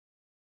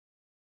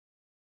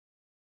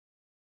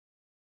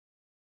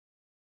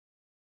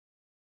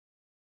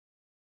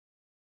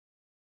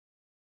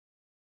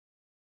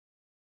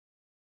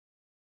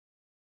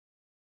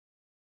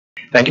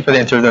Thank you for the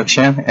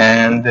introduction,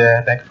 and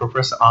thank you for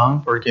Professor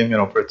Ang for giving me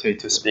an opportunity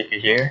to speak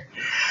here.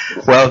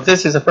 Well,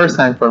 this is the first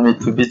time for me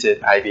to visit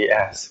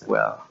IBS.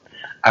 Well,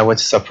 I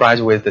was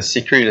surprised with the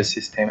security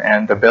system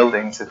and the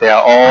buildings. They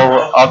are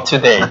all up to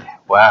date.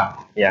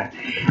 Wow, yeah.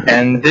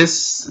 And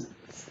this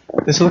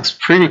looks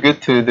pretty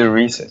good to the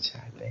research,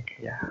 I think.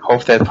 Yeah.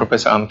 Hope that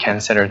Professor Ang can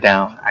settle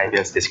down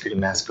IBS discrete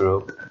mass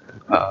group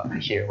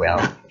here. Well,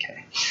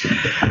 okay.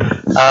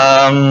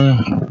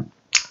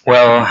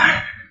 Well,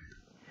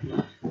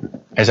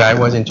 as I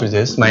was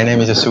introduced, my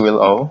name is Suil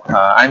O.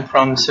 I'm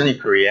from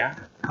SUNY-Korea.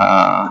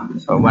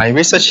 So my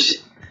research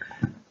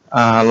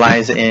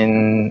lies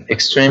in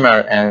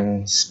extremal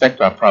and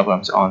spectral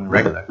problems on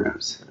regular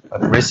graphs.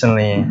 But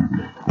recently,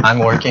 I'm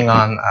working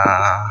on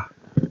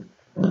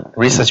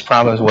research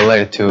problems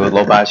related to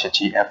Lobauch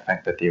GF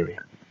factor theory.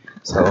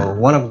 So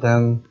one of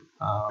them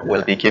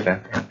will be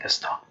given in this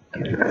talk.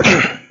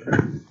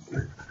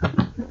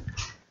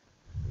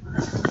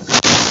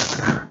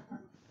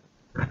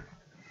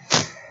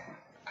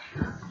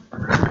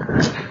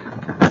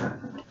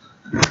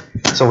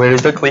 So where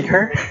is the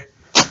clicker?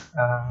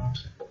 Oh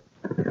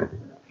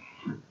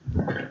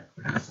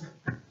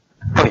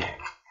yeah,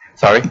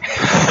 sorry.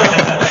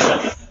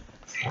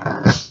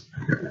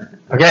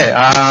 Okay.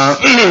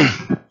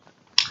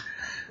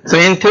 So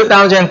in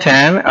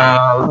 2010,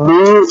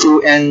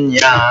 Liu and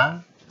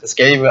Yang just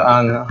gave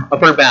an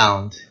upper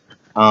bound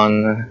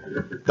on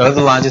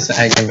the largest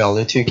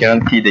eigenvalue to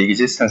guarantee the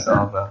existence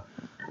of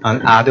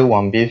an odd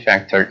 1B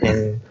factor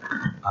in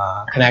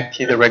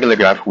connected regular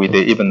graph with the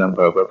even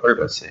number of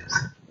vertices.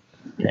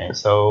 Okay,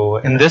 so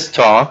in this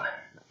talk,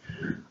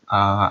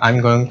 I'm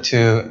going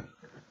to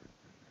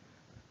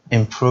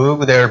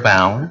improve their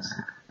bounds,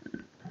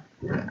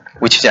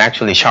 which is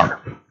actually sharp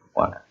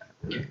one.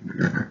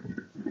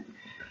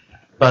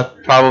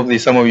 But probably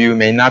some of you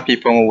may not be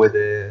familiar with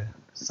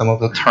some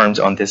of the terms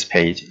on this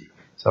page.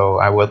 So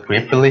I will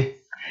briefly,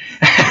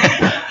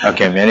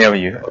 okay, many of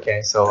you.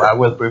 Okay, so I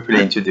will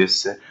briefly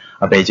introduce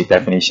basic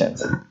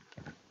definitions.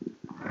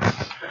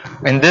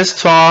 In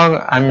this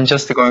talk, I'm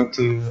just going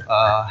to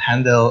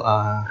handle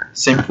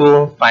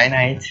simple,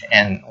 finite,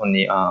 and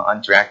only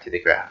undirected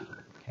graph.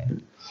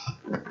 Okay.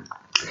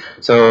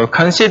 So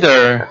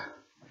consider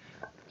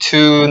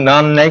two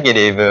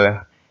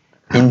non-negative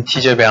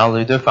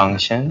integer-valued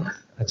functions,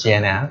 g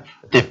and f,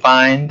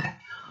 defined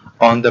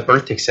on the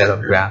vertex set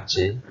of graph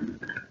G,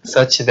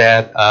 such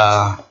that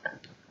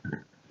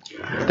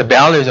the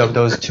values of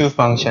those two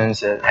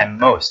functions at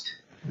most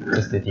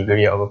is the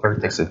degree of a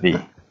vertex V.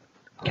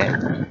 Okay,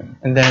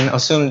 and then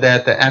assume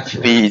that the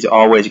FV is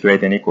always greater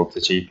than or equal to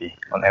GB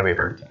on every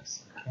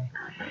vertex. Okay.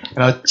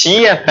 Now,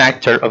 GF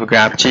factor of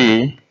graph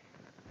G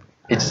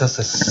is just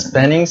a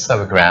spanning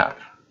subgraph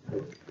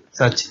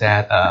such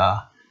that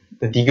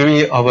the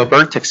degree of a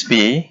vertex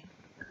V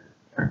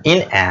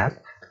in F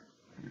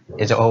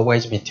is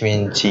always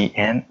between G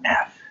and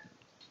F.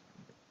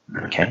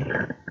 Okay.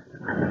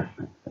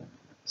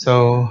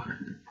 So,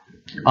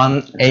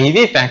 on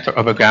AV factor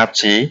of a graph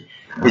G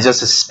is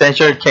just a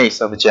special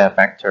case of GF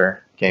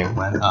factor. Okay,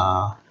 when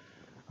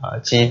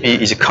GB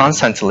is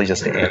constantly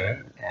just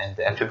A and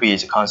FV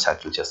is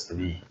constantly just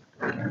V.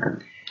 Okay.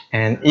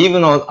 And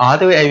even on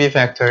other AV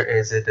factor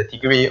is the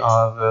degree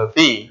of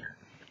V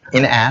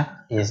in F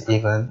is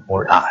even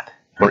or odd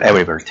for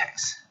every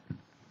vertex.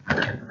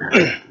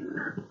 Okay.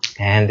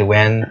 And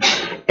when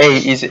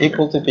A is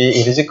equal to B,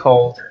 it is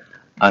called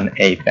an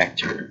A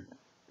factor.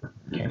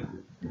 Okay.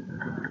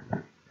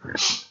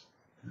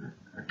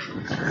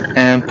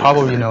 And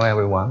probably you know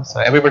everyone. So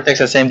every vertex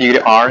has the same degree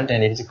R,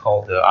 then it is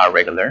called R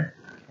regular.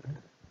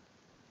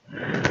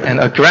 And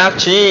a graph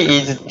G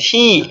is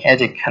T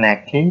edge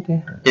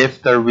connected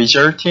if the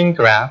resulting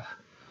graph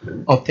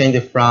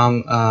obtained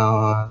from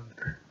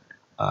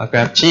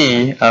graph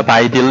G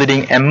by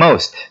deleting at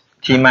most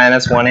T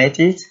minus 1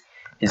 edges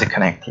is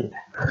connected.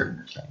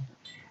 Okay.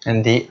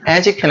 And the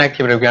edge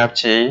connectivity of graph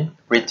G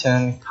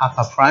written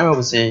kappa prime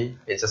of G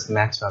is just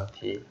maximum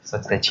T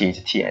such that G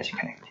is T edge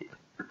connected.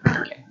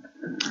 Okay.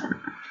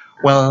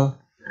 Well,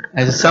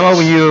 as some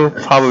of you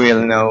probably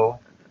will know,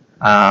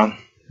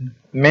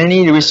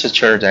 many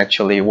researchers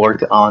actually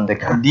worked on the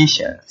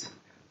conditions,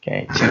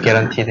 okay, to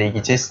guarantee the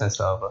existence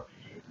of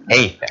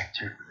A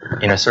factor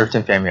in a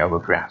certain family of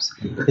graphs,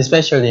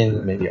 especially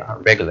in maybe our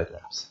regular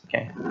graphs.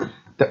 Okay.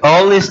 The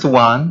earliest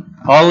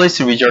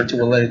result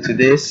related to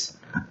this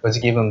was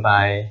given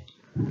by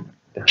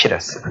the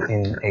Peterson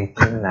in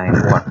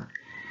 1891.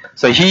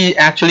 So he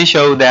actually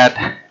showed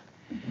that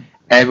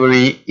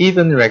every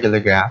even regular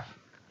graph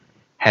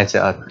has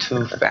a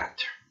 2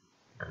 factor,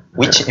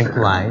 which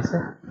implies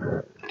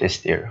this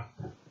theorem.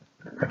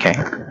 Okay.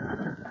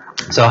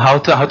 So how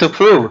to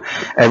prove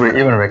every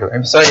even regular?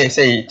 I'm sorry,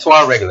 say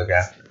 2R regular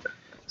graph.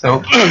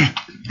 So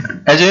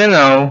as you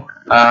know,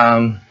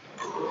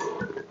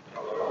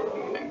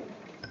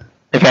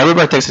 if every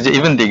vertex is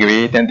even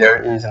degree, then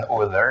there is an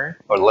Euler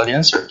or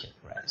Lorentz circuit,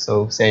 right?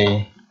 So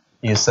say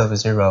U sub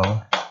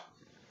 0,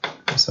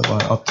 U sub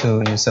 1 up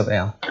to U sub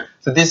L.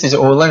 So this is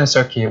Euler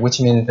circuit,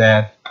 which means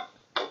that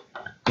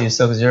U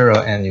sub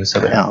 0 and U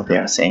sub L, they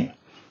are same.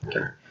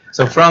 Okay.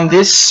 So from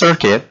this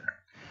circuit,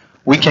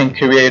 we can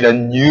create a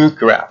new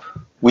graph,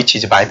 which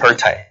is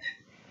bipartite,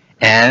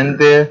 and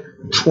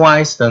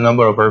twice the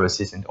number of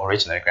vertices in the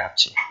original graph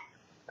G.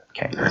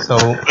 Okay, so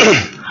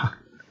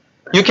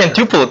you can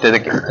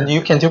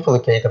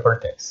duplicate the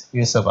vertex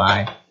U sub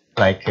I,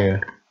 like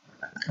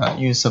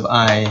U sub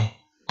I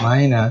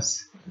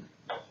minus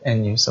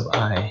and U sub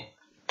I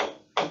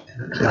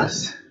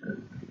plus.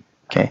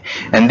 Okay,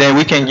 and then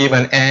we can give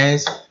an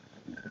edge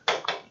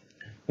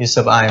U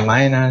sub I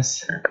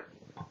minus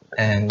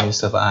and U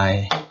sub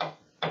I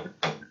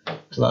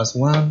plus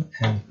 1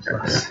 and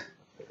plus,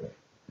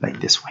 like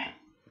this way.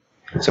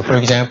 So for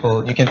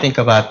example, you can think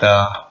about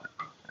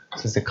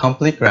this is the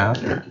complete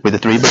graph with the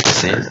 3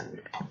 vertices.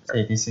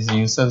 Say this is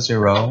U sub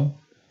 0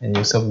 and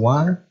U sub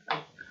 1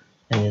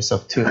 and U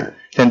sub 2.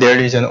 Then there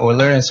is an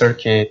Eulerian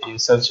circuit U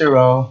sub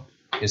 0,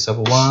 U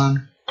sub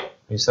 1,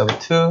 U sub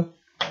 2,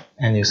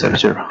 and U sub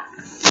 0.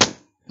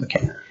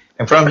 Okay,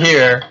 and from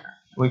here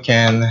we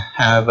can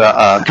have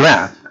a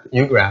graph,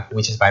 U graph,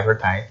 which is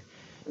bipartite.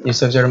 U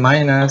sub 0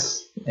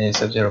 minus and U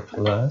sub 0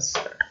 plus,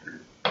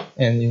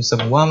 and U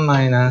sub 1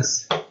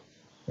 minus,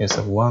 U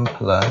sub 1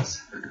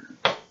 plus,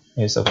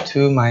 U sub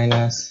 2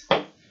 minus,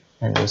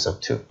 and U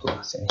sub 2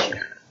 plus in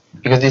here.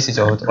 Because this is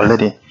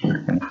already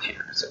in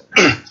here. So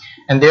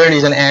and there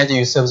is an edge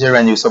U sub 0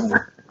 and U sub 1.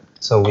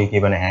 So we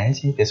give an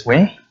edge this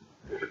way.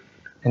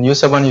 And U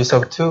sub 1, U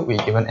sub 2, we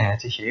give an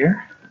edge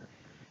here.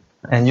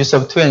 And U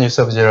sub 2 and U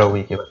sub 0,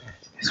 we give an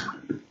edge this way.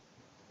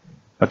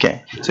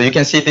 Okay, so you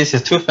can see this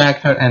is 2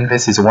 factor and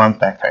this is 1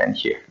 factor in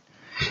here.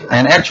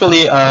 And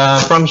actually,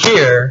 from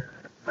here,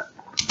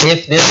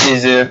 if this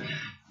is a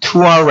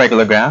 2R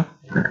regular graph,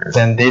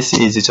 then this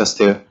is just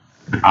a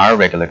R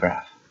regular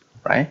graph,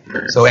 right?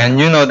 So, and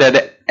you know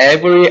that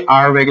every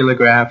R regular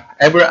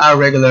bipartite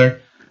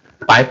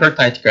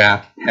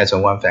graph has a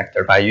 1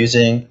 factor by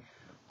using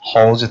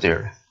Hall's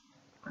theorem,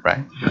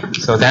 right?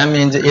 So that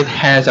means it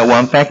has a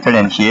 1 factor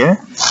in here.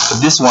 So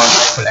this 1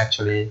 factor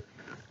actually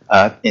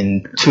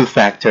in 2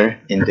 factor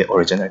in the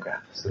original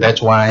graph. So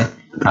that's why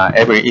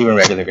every even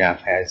regular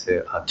graph has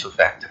a 2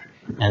 factor.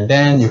 And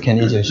then you can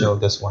easily show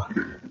this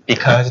one.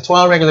 Because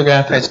 12 regular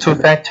graph has 2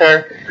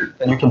 factor,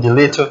 then you can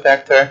delete 2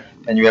 factor,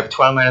 and you have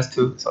 12 minus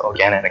 2, so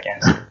again and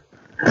again.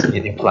 So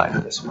it implies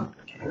this one.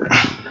 Okay.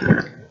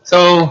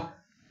 So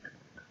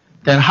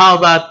then how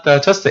about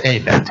just the A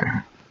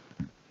factor?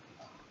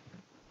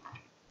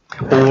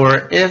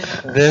 Or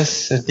if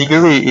this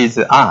degree is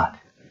odd,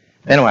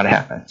 then what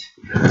happens?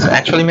 So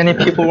actually many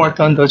people worked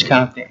on those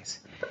kind of things.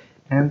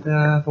 And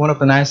one of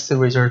the nice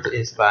results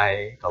is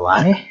by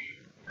Galani.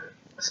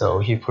 So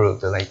he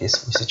proved like this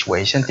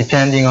situation,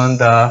 depending on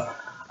the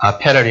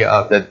parity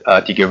of the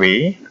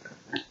degree.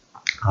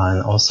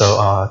 And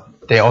also,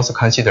 they also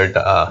considered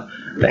the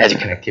edge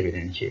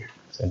connectivity in here.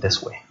 So in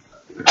this way.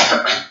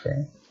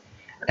 Okay.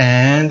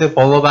 And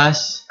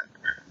Bolovas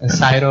and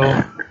Saito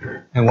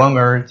and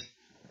Womert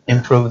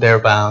improved their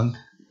bound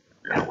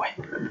that way.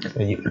 So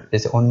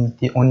there's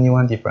only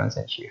one difference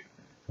in here.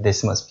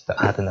 This must be the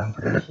odd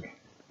number in here.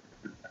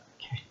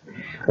 Okay.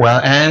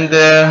 Well, and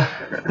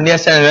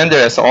Nielsen and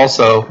Renders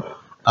also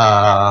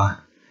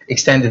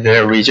extended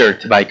their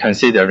result by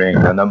considering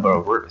the number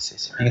of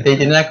vertices. They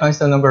did not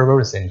consider the number of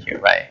vertices in here,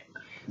 right?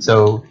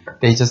 So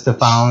they just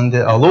found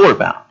a lower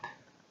bound.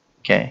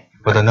 Okay,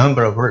 but the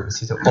number of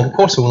vertices, of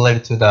course,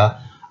 related to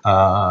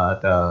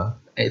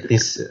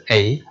this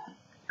A,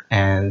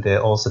 and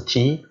also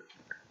T,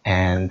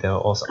 and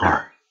also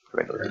R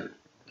regularly.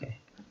 Okay.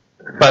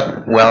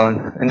 But well,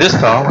 in this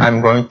talk,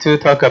 I'm going to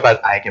talk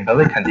about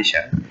eigenvalue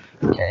condition.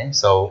 Okay,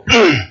 so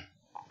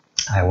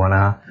I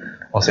wanna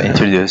also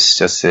introduce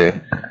just the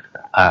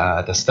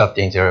stuff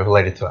things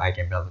related to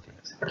eigenvalues.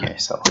 Okay,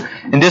 so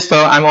in this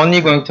talk, I'm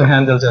only going to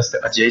handle just the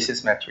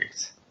adjacency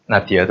matrix,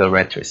 not the other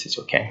matrices.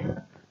 Okay.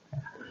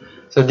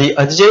 So the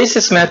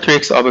adjacency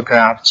matrix of a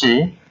graph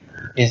G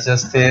is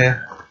just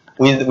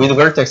with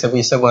vertex of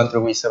V sub 1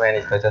 through V sub n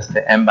is just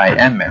the m by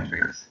m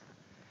matrix,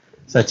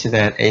 such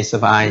that A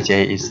sub I,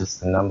 j is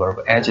just the number of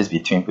edges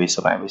between V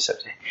sub I and V sub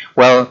j.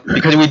 Well,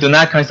 because we do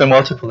not consider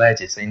multiple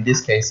edges, so in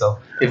this case, so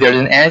if there is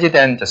an edge,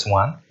 then just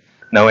 1.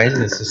 No edge,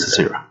 it's just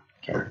 0.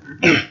 Okay.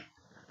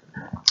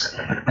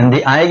 And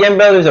the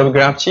eigenvalues of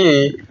graph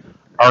G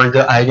are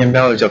the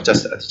eigenvalues of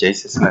just the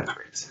adjacency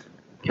matrix.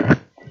 Okay.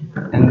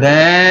 And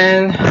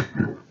then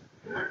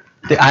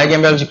the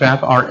eigenvalues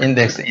graph are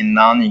indexed in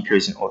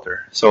non-increasing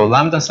order. So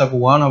lambda sub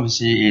 1 of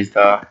G is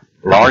the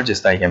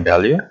largest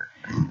eigenvalue,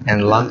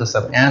 and lambda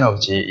sub n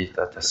of G is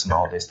the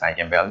smallest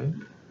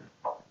eigenvalue.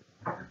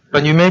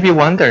 But you may be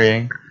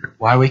wondering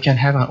why we can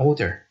have an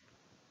order.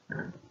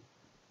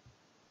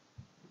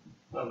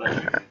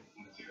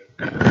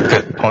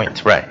 Good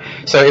point, right?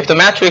 So if the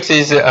matrix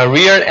is a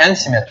real and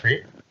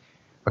symmetric,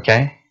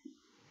 okay,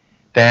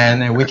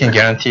 then we can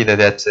guarantee that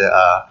that's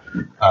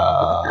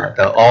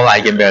all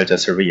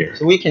eigenvalues are real.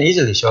 So we can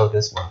easily show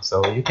this one.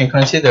 So you can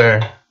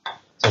consider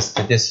just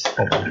this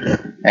formula,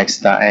 x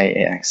dot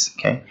ax,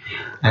 okay?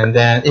 And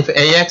then if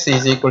ax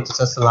is equal to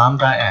just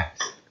lambda x,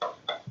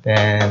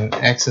 then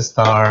x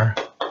star.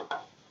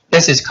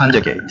 This is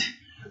conjugate.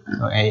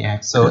 So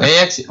ax. So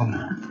ax.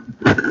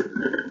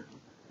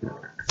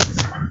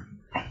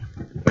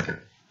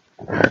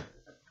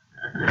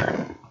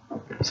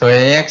 So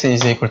ax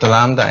is equal to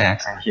lambda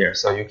x in here.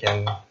 So you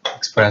can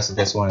express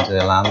this one as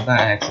lambda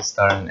x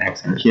star and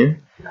x in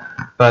here.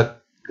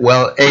 But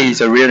well, a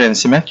is a real and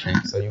symmetric,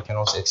 so you can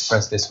also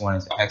express this one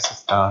as x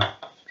star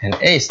and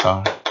a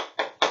star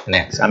and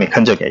x. I mean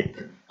conjugate.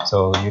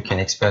 So you can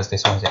express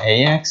this one as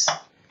ax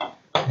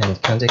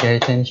and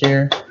conjugate in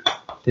here.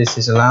 This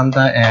is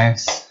lambda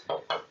x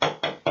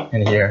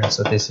in here.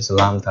 So this is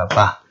lambda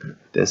ba.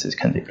 This is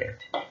conjugate.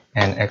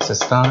 And x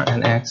star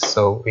and x,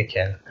 so we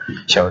can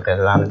show that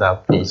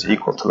lambda is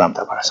equal to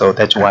lambda bar. So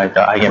that's why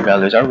the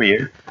eigenvalues are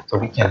real, so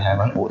we can have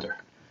an order.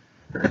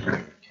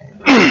 Okay,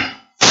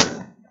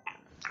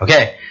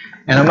 okay.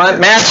 And the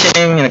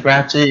matching in the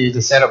graph G is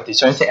the set of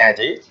disjoint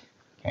edges.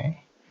 Okay,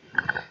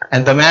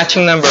 and the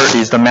matching number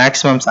is the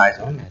maximum size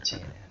of the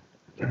matching.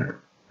 Okay.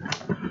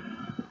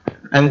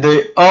 And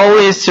they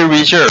always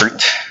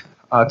result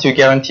to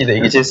guarantee the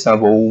existence of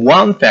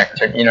one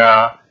factor in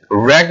a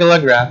regular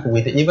graph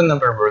with even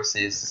number of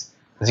vertices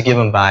is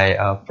given by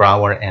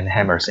Brouwer and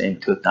Hammers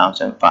in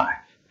 2005.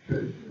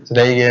 So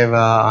they give an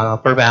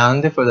upper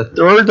bound for the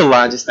third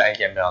largest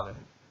eigenvalue,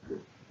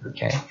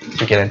 okay,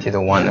 to guarantee the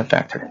one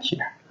factor in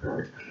here.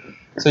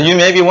 So you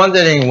may be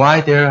wondering why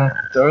there are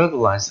third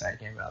largest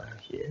eigenvalue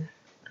here,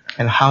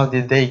 and how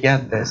did they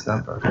get this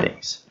number of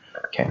things?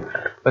 Okay,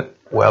 but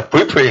well,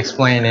 briefly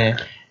explaining,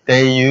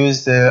 they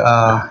use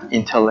actually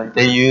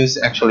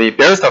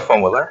Berzta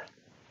formula.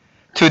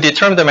 To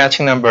determine the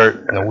matching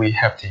number, we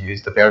have to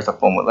use the Berzta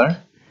formula,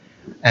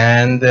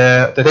 and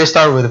they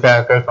start with the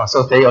Berzta.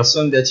 So they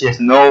assume that she has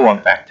no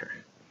one factor,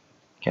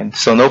 okay,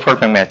 so no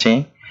perfect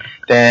matching.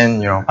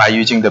 Then by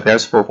using the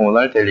Berzta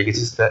formula, they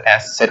exist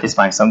as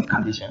satisfying some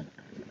condition.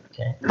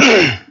 Okay,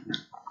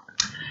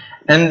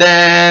 and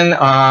then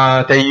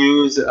they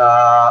use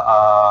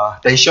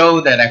they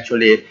show that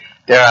actually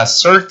there are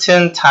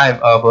certain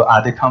type of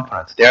other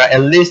components. There are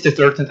at least a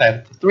certain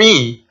type,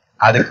 3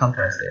 other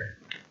components there.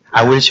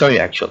 I will show you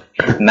actually,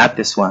 not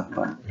this one.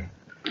 But.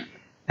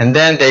 And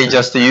then they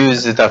just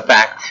use the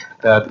fact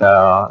that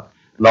the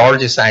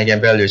largest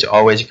eigenvalue is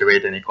always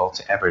greater than or equal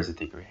to average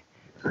degree.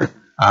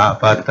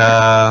 But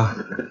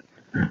the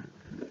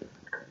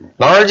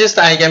largest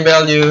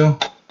eigenvalue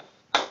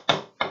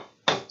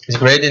is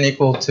greater than or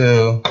equal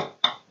to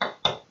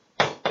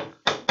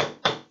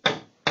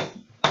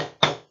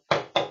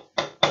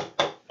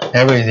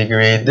average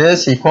degree.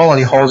 This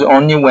equality holds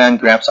only when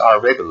graphs are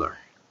regular.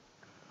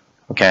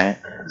 Okay,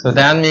 so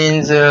that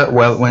means,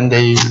 well, when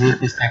they use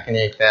this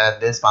technique,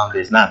 that this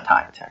boundary is not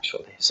tight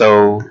actually.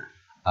 So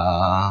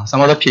some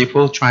other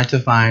people try to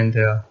find,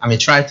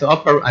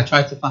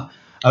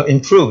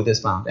 improve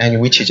this bound,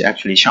 and which is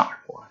actually sharp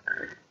one.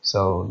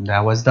 So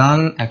that was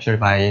done actually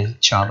by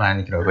Chava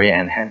and Gregory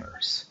and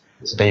Hammers.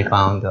 So they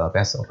found the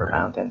best upper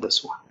bound than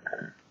this one.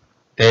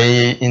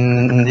 They,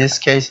 in this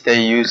case,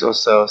 they use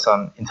also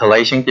some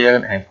interlacing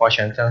theorem and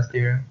quotient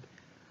theorem.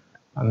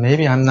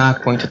 Maybe I'm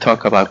not going to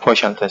talk about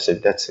quotient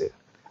if that's it.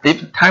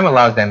 If time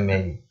allows, then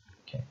maybe.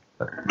 Okay.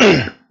 But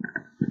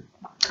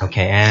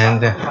okay,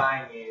 and alpha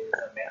prime is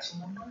the matching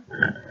number?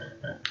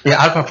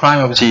 Yeah, alpha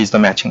prime of G is the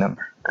matching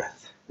number.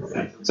 Yes.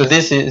 So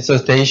this is, so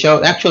they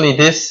show actually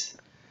this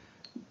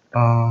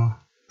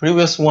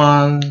previous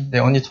one they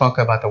only talk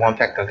about the one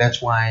factor.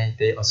 That's why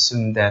they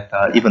assume that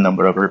even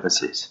number of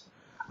vertices.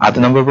 Odd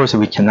number of vertices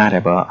we cannot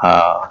have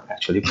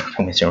actually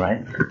perfect,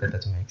 right? That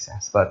doesn't make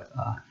sense. But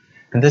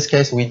in this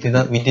case, we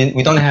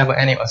don't have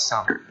any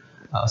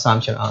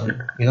assumption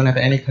on, we don't have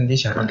any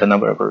condition on the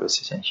number of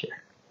vertices in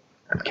here.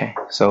 Okay,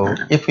 so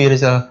if it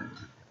is a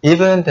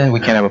even, then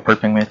we can have a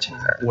perfect match,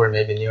 or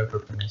maybe near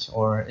perfect match.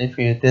 Or if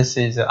this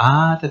is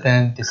odd,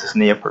 then this is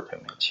near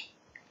perfect match.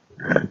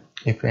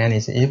 If n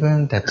is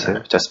even, that's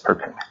just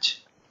perfect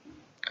match.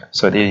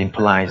 So it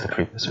implies the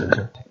previous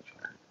result.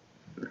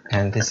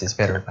 And this is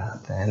better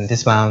bound. And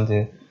this bound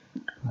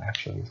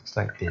actually looks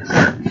like this.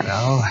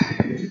 So,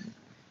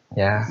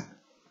 yeah.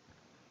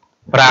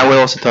 But I will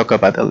also talk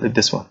about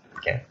this one.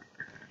 Okay.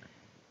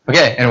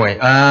 Okay. Anyway,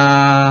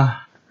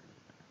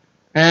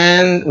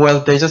 and well,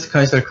 they just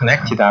consider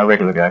connected our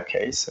regular graph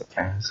case.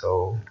 Okay.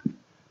 So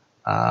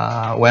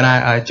when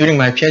I during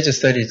my PhD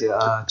studies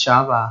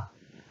Java,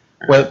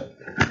 well,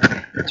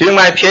 during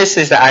my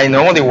PhD I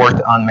normally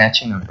worked on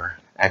matching number.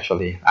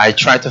 Actually, I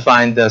tried to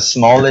find the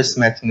smallest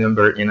matching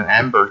number in an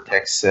M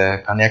vertex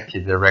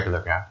connected the regular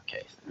graph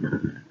case.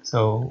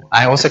 So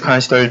I also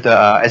considered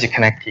as a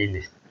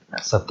connected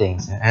sub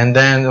things, and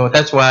then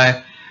that's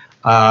why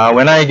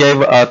when I gave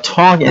a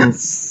talk in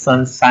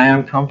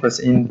Sion conference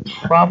in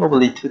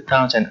probably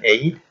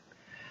 2008,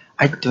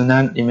 I do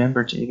not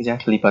remember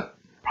exactly, but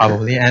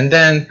probably. And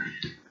then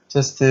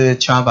just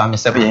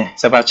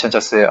Sebastian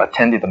just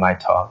attended my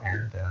talk,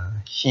 and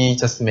he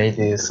just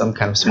made some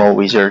kind of small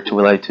wizard to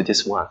relate to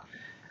this one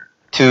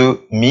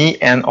to me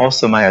and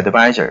also my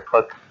advisor.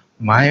 But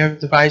my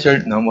advisor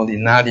normally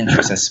not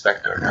interested in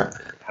spectrum.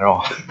 at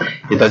all.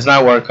 It does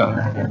not work on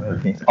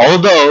eigenvalue things.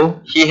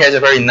 Although he has a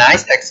very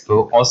nice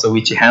textbook also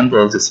which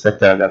handles the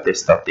spectrography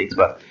stuff things,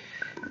 but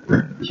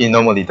he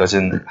normally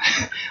doesn't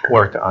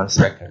work on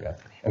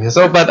spectrography. Okay,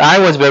 so but I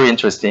was very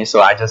interested,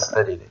 so I just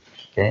studied it.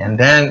 Okay, and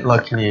then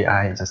luckily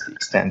I just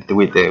extended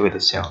with the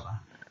Suil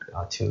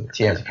to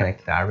TH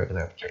connected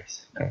irregular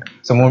case. Okay,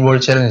 so more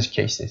challenging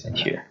cases in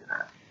here.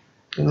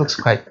 It looks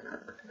quite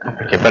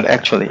complicated, but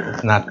actually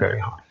it's not very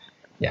hard.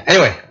 Yeah.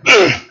 Anyway,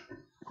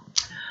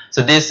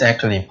 so this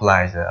actually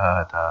implies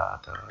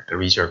the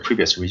result,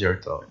 previous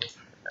result of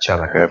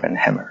Java curve and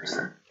hammers.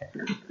 Okay.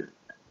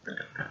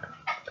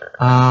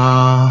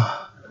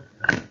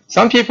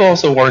 Some people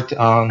also worked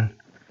on,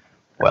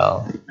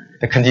 well,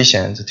 the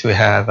conditions to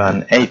have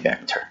an A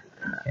vector.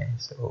 Okay,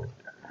 so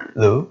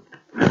Lu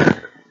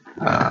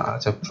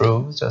to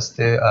prove just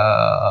the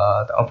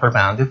upper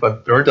bound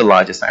for the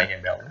largest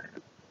eigenvalue.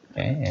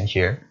 Okay, and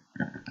here.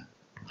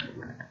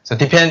 So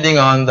depending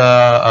on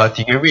the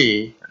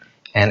degree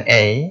and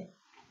A,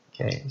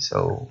 okay,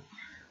 so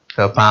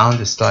the bound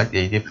is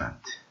slightly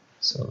different.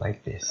 So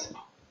like this,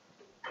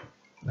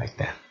 like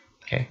that.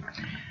 Okay.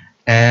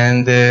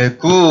 And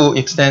Gu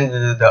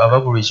extended the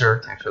above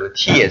result actually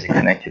T as a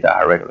connected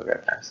irregular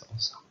vectors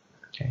also.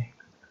 Okay.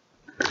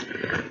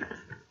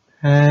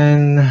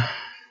 And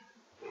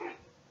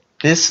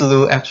this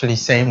rule actually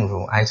same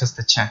rule. I just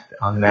checked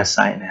on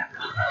MathSciNet.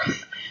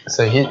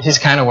 So he's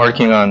kind of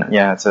working on,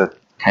 yeah, it's a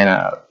kind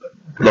of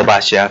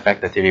Lobachia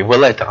factor theory,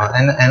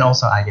 and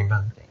also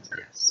eigenvalue things.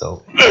 Yes.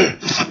 So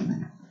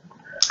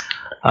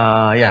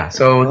yeah.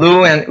 So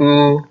Lu and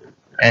Wu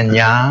and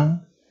Yang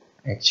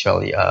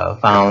actually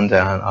found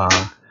an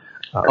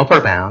upper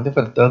bound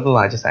for the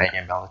largest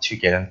eigenvalue to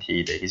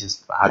guarantee that it's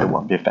just other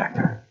one bit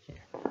factor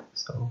here.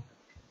 So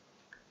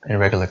in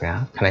regular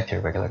graph,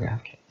 connected regular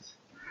graph case.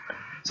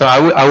 So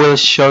I will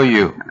show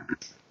you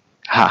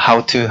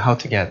how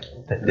to get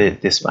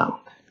this bound,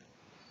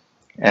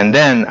 and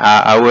then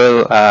I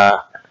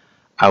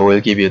will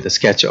give you the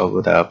sketch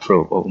of the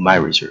proof of my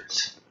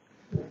results.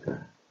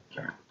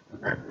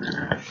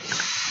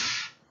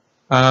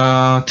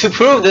 To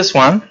prove this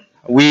one,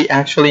 we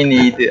actually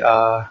need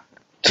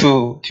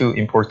two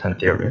important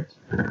theories.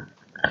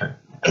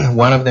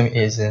 One of them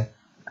is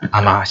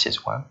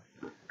Amash's one.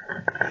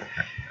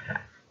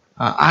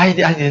 I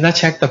did not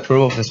check the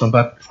proof of this one,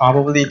 but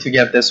probably to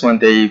get this one,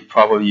 they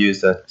probably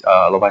use the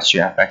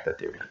Lobachia factor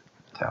theory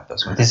to have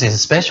this one. This is a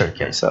special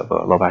case of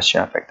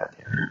Lobachia factor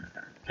theory.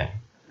 Okay.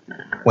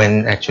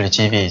 When actually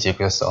GB is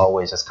equal to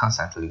always just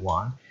constantly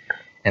 1,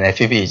 and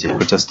FB is equal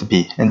just to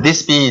B, and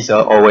this B is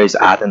always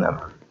odd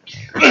number.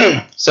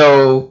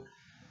 So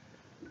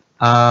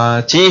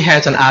G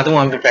has an odd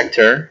one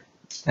vector,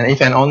 and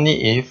if and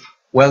only if,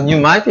 well, you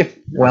might be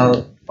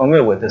well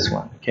familiar with this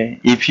one. Okay,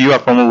 if you are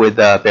familiar with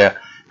the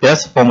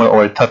best formula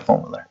or third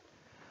formula,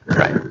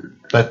 right?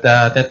 But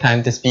that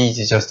time this B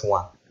is just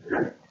 1,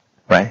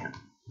 right?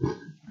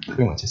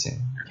 Pretty much the same.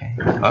 Okay.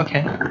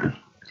 Okay.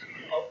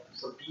 Oh,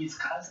 so B is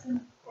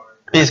constant? Or?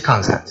 B is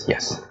constant.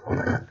 Yes.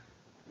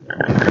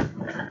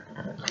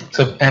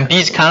 So and B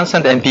is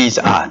constant and B is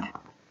odd.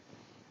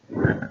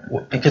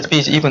 Because B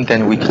is even,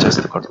 then we could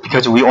just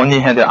because we only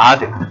had the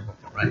odd,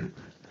 right?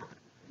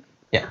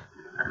 Yeah.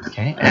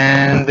 Okay.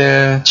 And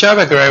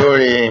Java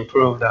Gregory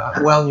improved.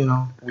 Well, you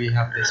know, we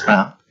have this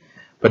bound,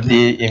 but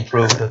they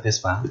improved this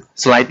bound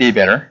slightly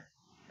better,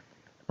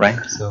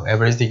 right? So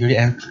average degree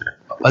and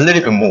a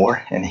little bit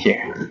more in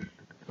here.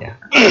 Yeah.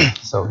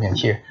 So in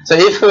here. So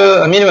if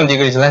a minimum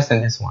degree is less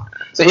than this one,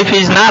 so if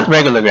it's not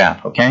regular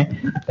graph, okay,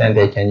 then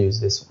they can use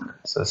this one.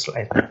 So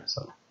slightly.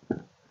 So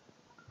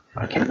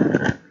okay.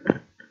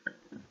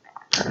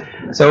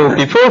 So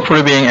before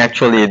proving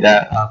actually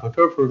that,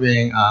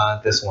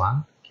 this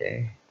one,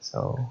 okay.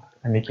 So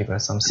let me give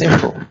us some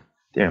simple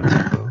theorem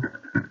to prove.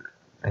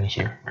 And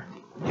here.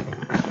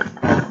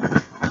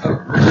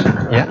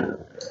 Yeah.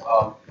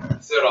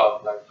 Instead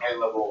of like high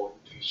level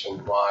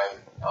intuition, why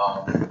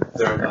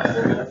there are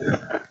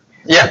eigenvalues?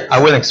 Yeah,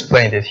 I will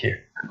explain it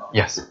here.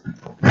 Yes.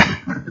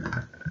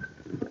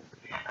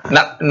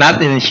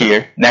 Not in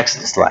here. Next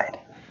slide.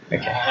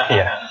 Okay.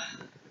 Yeah.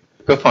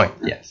 Good point.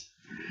 Yes.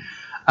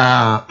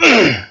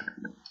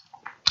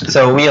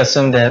 So we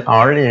assume that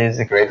R is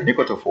greater than or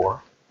equal to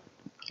 4.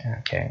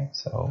 Okay.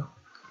 So,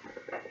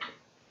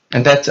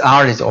 and that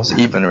R is also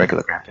even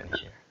regular graph in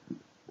here.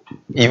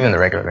 Even the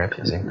regular graph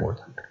is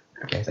important.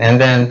 Okay. And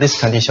then this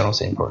condition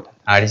also important.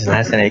 R is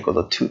less than or equal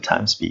to 2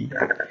 times B.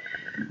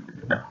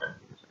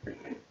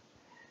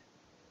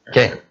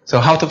 Okay. So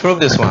how to prove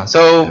this one?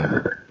 So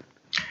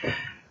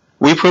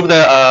we prove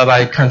that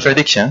by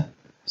contradiction.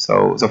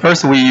 So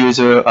first we use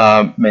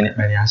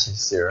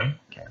Maniash's theorem.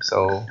 Okay.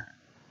 So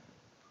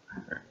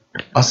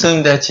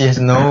assume that G has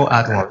no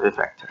odd one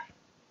vector.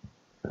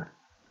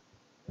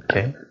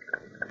 Okay.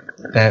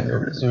 Then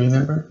do you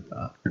remember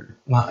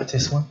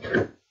this one?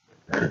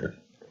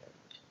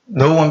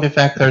 No one bit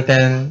factor,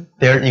 then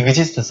there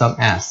exists some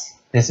S.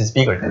 This is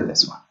bigger than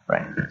this one,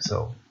 right?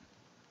 So,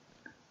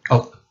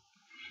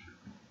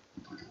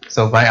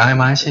 so by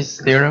Maniash's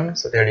theorem,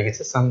 so there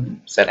exists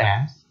some set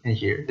S. and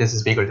here, this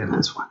is bigger than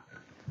this one.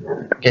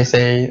 Okay,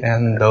 say,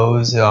 and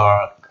those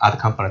are other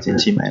components in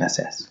G minus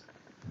S.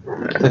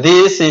 So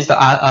this is the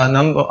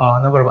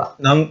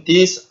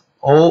this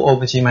O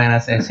of G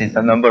minus S is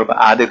the number of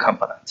other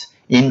components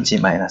in G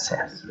minus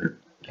S.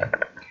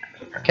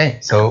 Okay,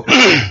 so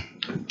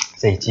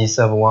say G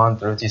sub 1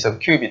 through G sub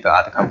cube is the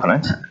other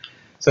component.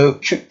 So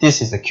Q,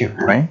 this is the cube,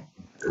 right?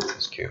 This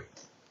is cube.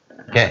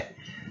 Okay,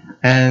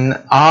 and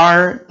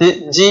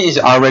G is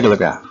our regular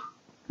graph.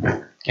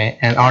 Okay,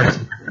 and R.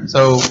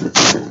 So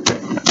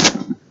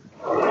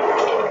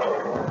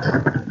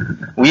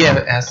we have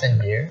S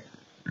in here,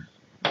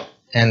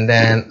 and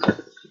then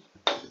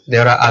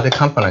there are other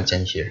components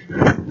in here.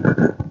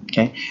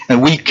 Okay,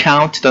 and we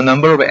count the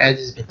number of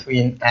edges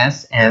between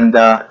S and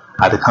the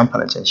other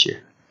components in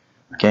here.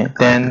 Okay,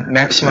 then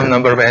maximum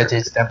number of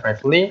edges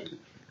definitely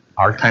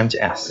R times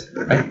S,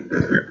 right?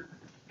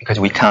 Because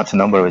we count the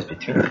number of edges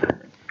between.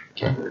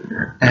 Okay,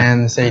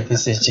 and say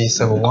this is G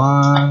sub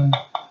 1,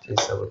 G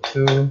sub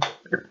 2,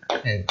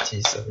 and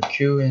G sub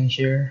Q in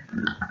here.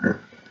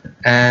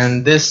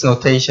 And this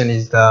notation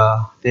is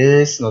the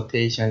edges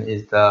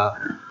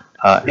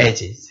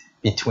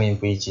between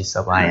VG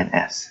sub I and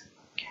S.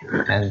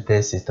 Okay. And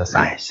this is the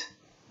size.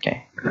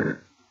 Okay.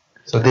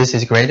 So this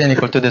is greater than or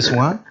equal to this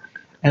one,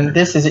 and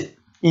this is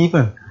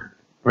even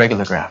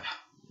regular graph.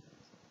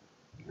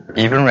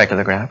 Even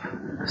regular graph.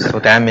 So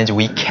that means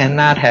we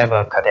cannot have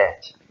a cut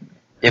edge.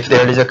 If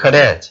there is a cut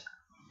edge,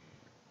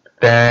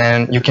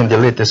 then you can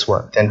delete this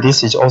one. Then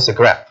this is also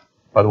graph.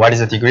 But what is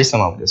the degree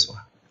sum of this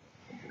one?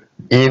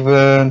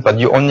 Even, but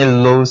you only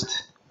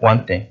lost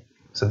one thing.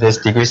 So this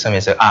degree sum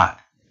is odd,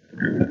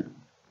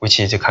 which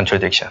is a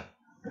contradiction,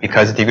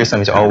 because degree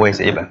sum is always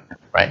even,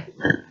 right?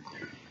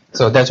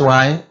 So that's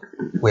why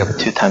we have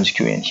 2 times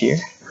Q in here,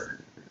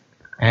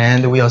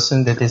 and we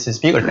assume that this is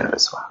bigger than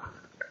this one.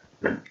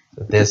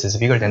 So this is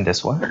bigger than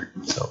this one.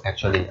 So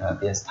actually,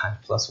 this times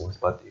plus was,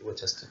 but it was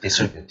just to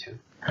distribute 2.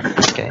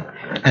 Okay,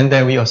 and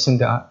then we assume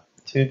that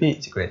 2b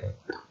is greater than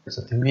equal to.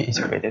 So 2b is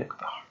greater than equal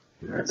to R.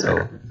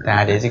 So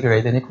that is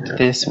greater than equal to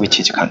this, which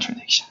is a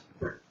contradiction.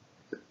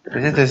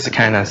 This is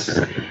kind of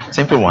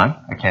simple one.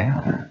 Okay.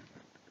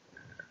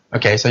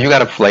 Okay, so you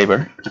got a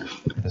flavor.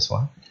 This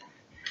one.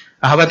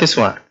 How about this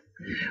one?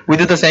 We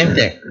do the same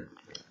thing.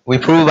 We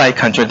prove by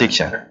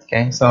contradiction.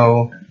 Okay,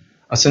 so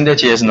assume that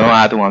G has no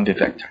other 1B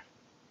vector.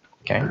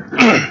 Okay.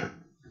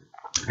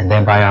 And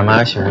then by our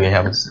match, we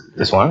have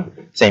this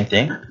one. Same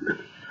thing.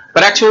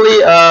 But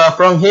actually,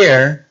 from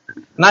here,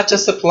 not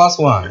just a plus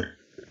 1.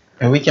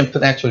 And we can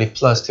put actually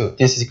plus 2.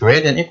 This is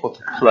greater than equal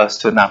to plus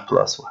 2, not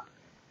plus 1.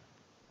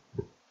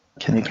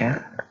 Can you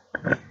count?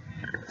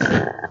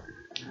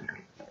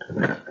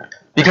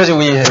 Because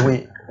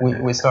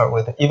we start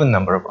with an even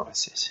number of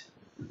vertices.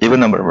 Even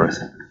number of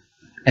vertices.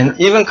 And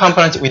even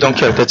components, we don't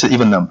care. That's an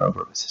even number of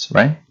vertices,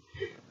 right?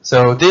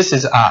 So this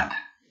is odd.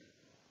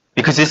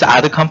 Because it's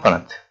odd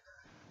component.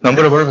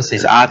 Number of vertices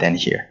is odd in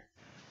here.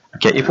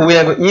 Okay, if we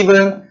have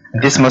even,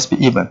 this must be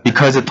even.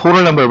 Because the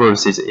total number of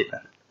vertices is even.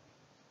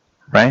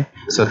 Right?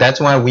 So that's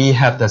why we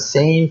have the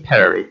same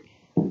parity,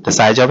 the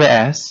size of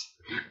S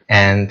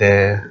and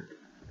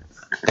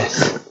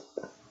S.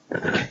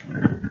 Okay.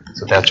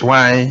 So that's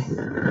why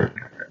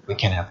we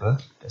can have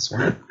this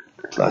one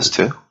plus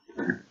 2.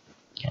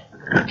 Okay.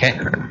 Okay.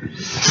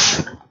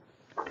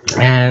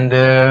 And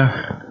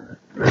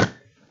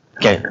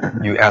okay,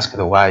 you asked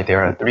why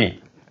there are 3.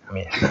 I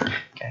mean,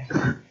 okay.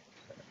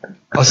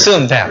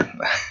 Assume that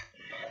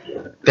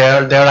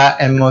there are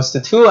at most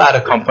 2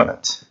 other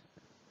components.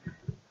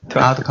 2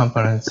 other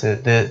components,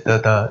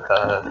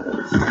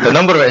 the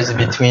number of edges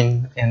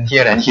between in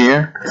here and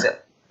here is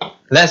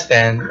less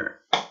than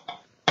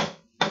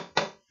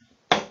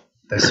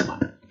this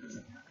one.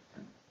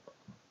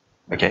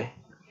 Okay,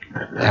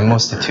 at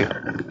most 2.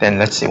 Then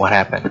let's see what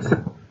happens.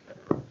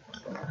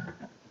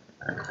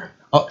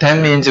 Oh, that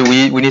means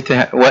we need to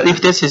have, well, if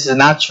this is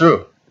not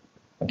true,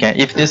 okay,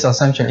 if this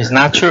assumption is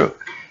not true,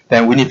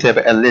 then we need to have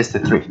at least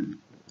 3.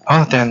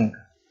 Oh, then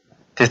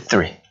this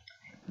 3.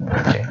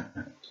 Okay.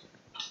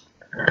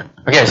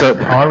 Okay, so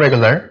our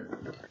regular,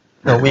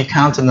 so we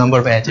count the number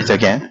of edges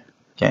again.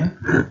 Okay,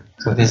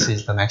 so this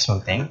is the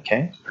maximum thing.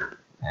 Okay,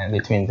 and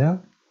between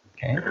them.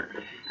 Okay,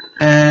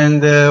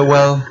 and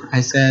well,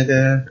 I said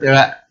there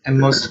are at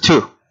most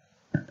 2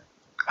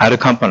 other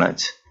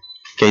components.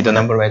 Okay, the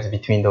number of edges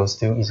between those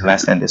 2 is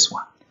less than this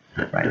one.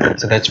 Right.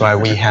 So that's why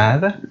we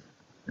have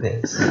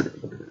this.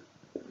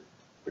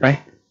 Right.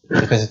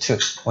 Because it's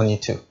 2, only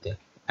 2. Yeah.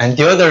 And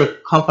the other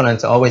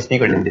components are always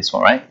bigger than this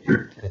one, right?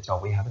 That's why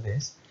we have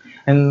this.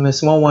 And the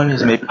small one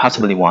is maybe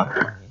possibly 1.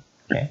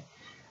 Okay.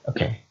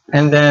 Okay.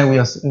 And then we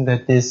assume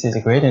that this is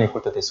greater than or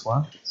equal to this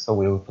one. So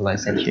we will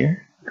place it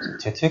here.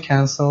 So 2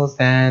 cancels.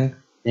 And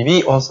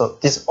maybe also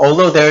this,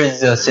 although there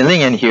is a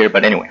ceiling in here,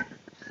 but anyway,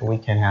 we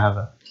can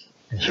have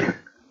it here.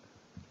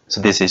 So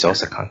this is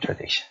also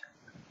contradiction.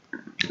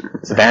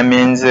 So that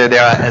means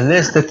there are at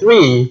least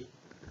 3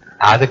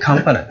 other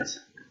components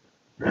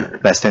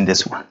less than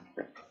this one.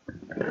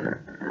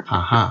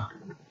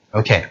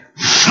 Okay.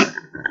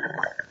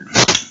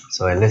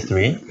 So at least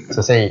 3.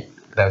 So say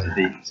those are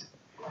these.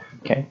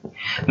 Okay.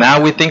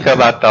 Now we think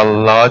about the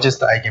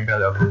largest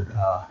eigenvalue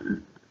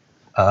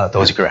of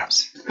those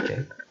graphs.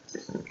 Okay.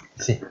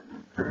 See.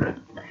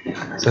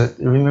 So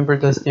remember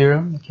this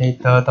theorem? Okay.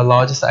 The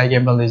largest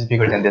eigenvalue is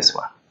bigger than this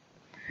one.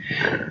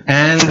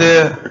 And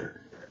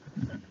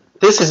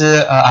this is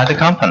other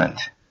component,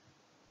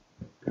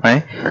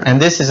 right?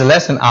 And this is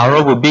less than R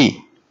over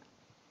B.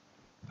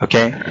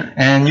 Okay.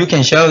 And you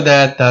can show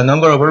that the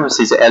number of vertices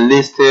is at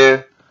least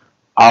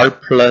R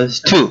plus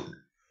 2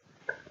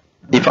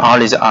 if R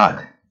is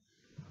odd.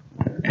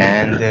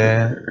 And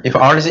if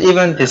R is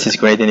even, this is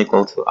greater than or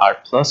equal to R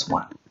plus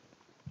 1.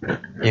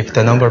 If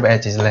the number of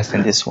edges is less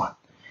than this one.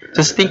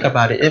 Just think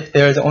about it. If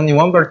there's only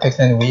one vertex,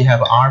 then we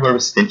have R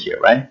vertices in here,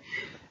 right?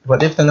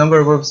 But if the number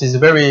of vertices is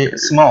very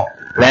small,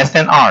 less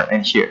than R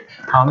in here,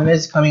 how many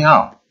is coming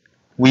out?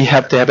 We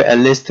have to have at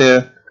least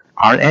R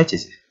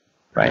edges,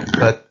 right?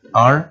 But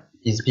R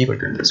is bigger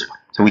than this one.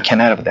 So we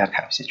cannot have that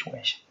kind of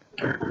situation.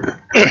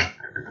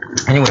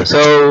 Anyway,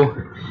 so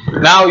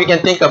now you can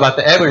think about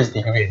the average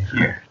degree in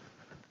here.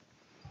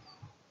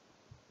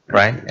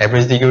 Right?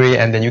 Average degree,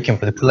 and then you can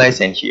put the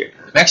place in here.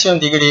 Maximum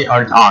degree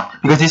are R,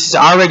 because this is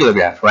our regular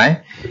graph,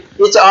 right?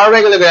 It's our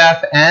regular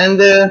graph, and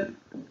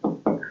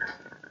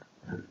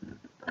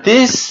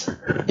this,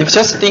 if you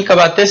just think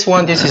about this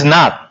one, this is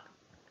not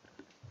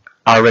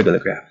our regular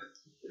graph.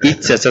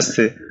 It's just a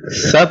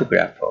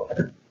subgraph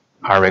of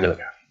our regular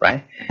graph,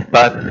 right?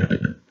 But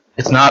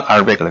it's not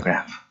our regular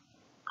graph,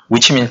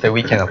 which means that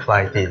we can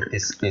apply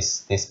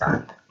this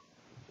bound.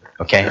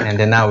 Okay, and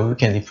then now we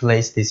can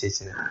replace this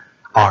as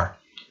R.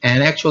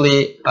 And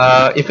actually,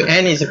 if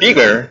n is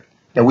bigger,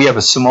 then we have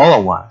a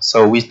smaller one.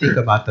 So we think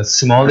about the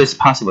smallest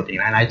possible thing.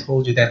 And I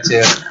told you that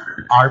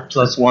R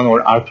plus 1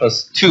 or R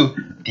plus 2,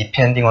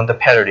 depending on the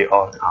parity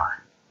on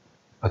R.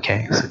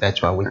 Okay, so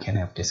that's why we can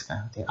have this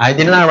kind of thing. I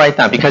did not write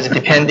down because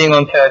depending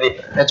on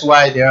parity, that's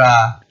why there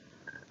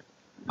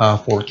are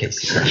 4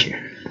 cases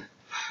here.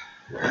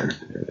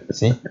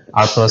 See,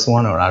 R plus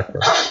 1 or R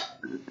plus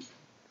 2.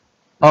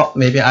 Oh,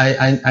 maybe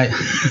I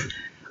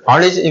R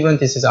is even,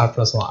 this is R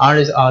plus 1. R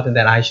is odd, and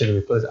then I should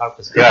replace R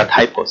plus 2. There are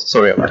typos,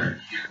 sorry about it.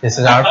 This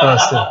is R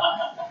plus 2.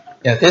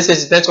 Yeah,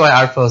 that's why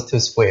R plus 2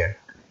 squared.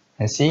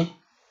 And see?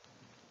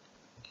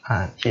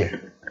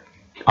 Here.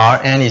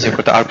 Rn is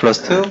equal to R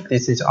plus 2.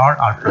 This is R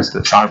plus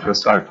 2. So R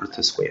plus 2, R plus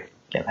 2 squared.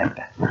 Okay, like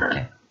that.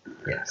 Okay.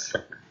 Yes.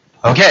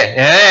 Okay,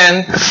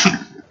 and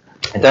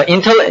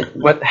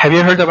what have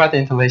you heard about the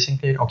interlacing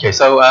theory? Okay,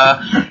 so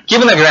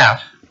given a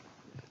graph,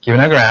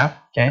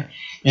 okay,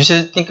 you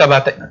should think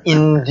about the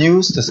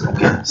induced.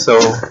 Okay, so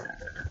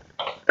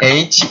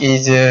H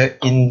is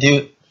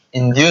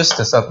induced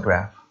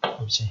subgraph.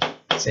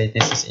 Say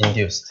this is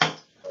induced.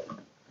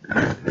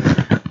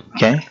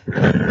 Okay,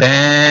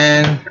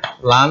 then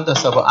lambda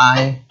sub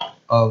I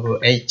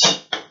of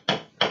H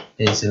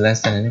is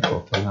less than or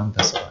equal to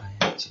lambda sub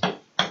I H.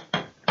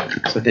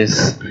 So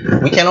this,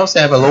 we can also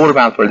have a lower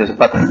bound for this,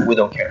 but we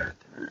don't care.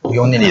 We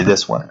only need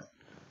this one.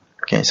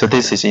 Okay, so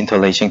this is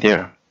interlacing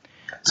theorem.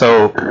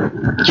 So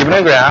given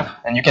a graph,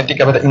 and you can think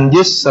about the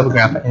induced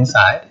subgraph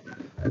inside.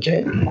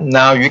 Okay,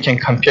 now you can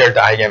compare the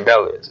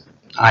eigenvalues,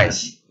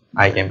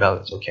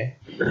 eigenvalues. Okay,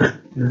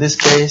 in this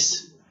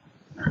case,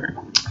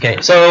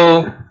 okay,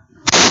 so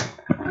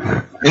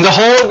in the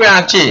whole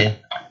graph G,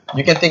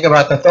 you can think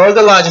about the third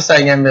largest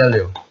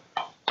eigenvalue.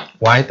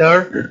 Why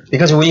third?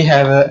 Because we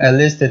have at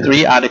least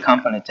 3 other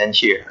components in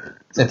here,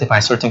 satisfy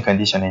certain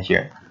condition in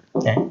here.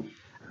 Okay.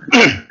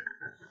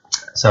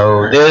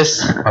 So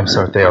this, I'm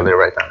sorry, they already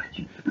write down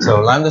here.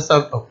 So lambda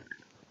sub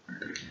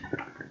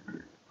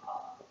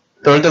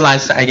third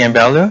largest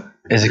eigenvalue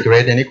is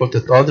greater than or equal to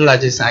third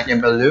largest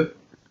eigenvalue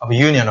of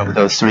union of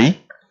those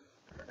 3.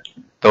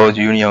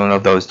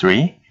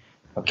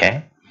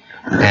 Okay.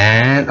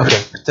 And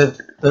okay,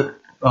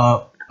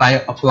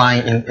 by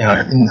applying in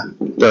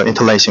the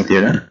interlacing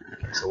theorem.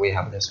 So we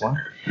have this one,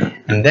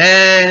 and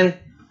then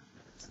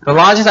the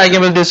largest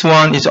eigenvalue, this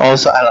one is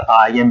also an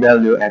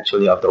eigenvalue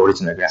actually of the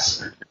original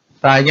graph.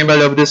 The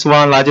eigenvalue of this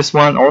one, largest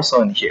one,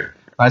 also in here.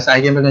 Largest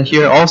eigenvalue in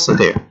here, also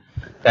there.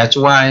 That's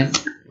why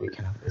we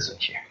can have this one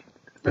here,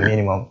 the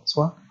minimum this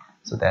one.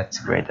 So that's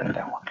greater than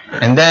that one.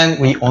 And then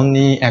we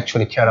only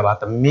actually care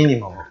about the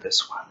minimum of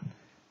this one.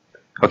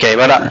 Okay,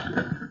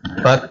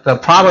 but the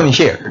problem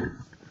here,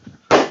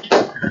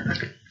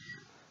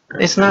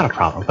 it's not a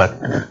problem, but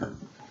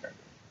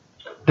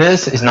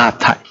this is not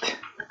tight.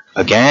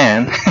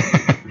 Again,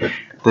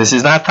 this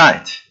is not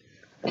tight.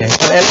 Okay,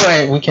 but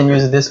anyway, we can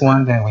use this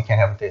one, then we can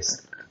have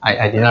this.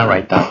 I did not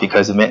write that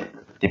because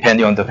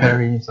depending on the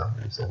parity, so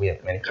we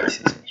have many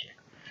cases in here.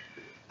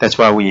 That's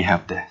why we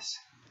have this.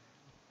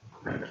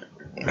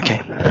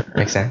 Okay,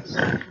 makes sense?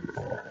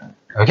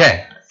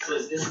 Okay. So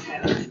is this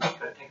kind of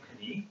a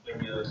technique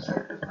when you try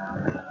to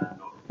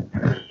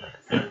find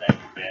certain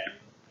value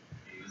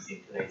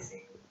using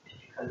interlacing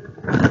typically?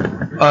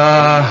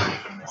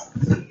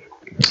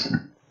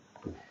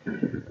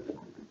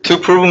 To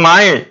prove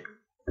my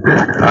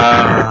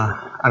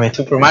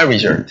to prove my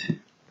result,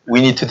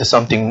 we need to do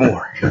something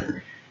more.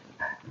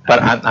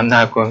 but I'm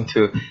not going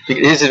to.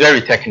 This is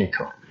very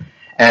technical,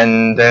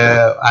 and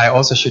I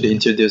also should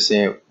introduce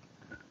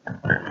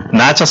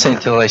not just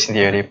interlacing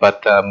theory,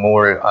 but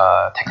more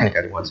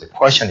technically ones,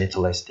 quotient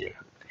interlace theory.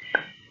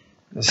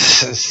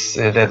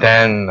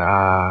 Then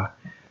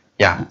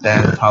yeah,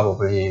 then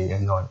probably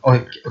no.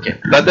 Oh, okay,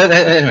 but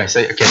anyway,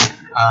 so okay,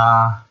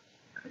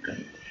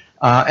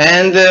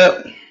 and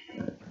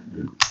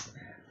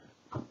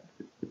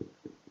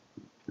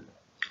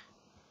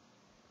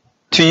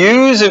to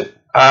use,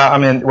 I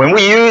mean, when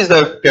we use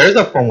there's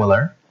a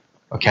formula,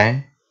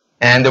 okay,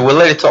 and we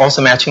let it to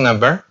also matching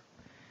number,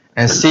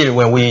 and see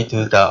when we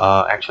do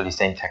the actually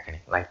same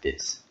technique like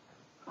this,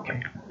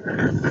 okay.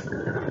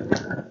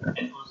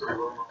 And also,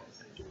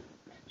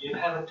 you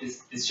have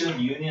this disjoint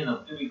union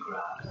of three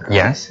graphs.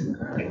 Yes.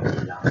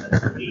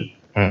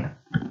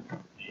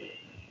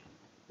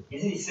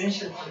 Is it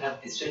essential to have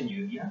disjoint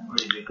union, or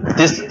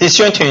is it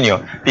Disjoint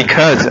union,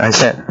 because I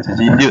said it's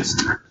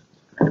induced.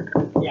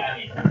 Yeah, I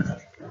mean,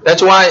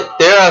 That's why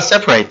they are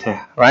separated,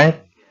 right?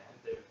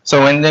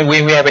 So when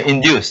we have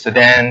induced,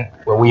 then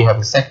when we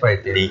have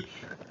separated,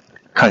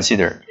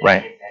 considered,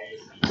 right?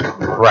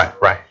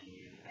 Right.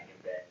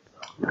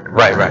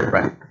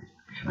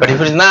 But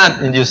if it's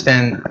not induced,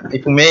 then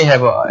if we may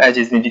have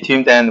edges in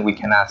between, then we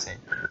cannot say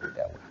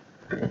that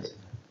way.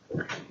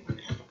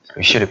 So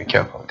we should be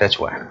careful. That's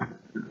why.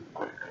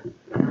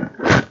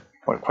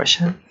 More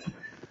question?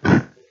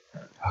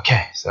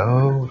 Okay,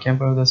 so we can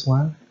prove this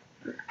one.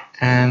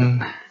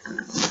 And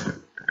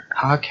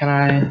how can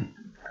I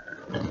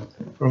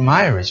prove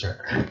my result?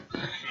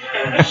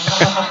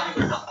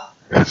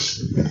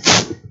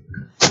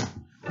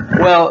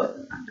 Well,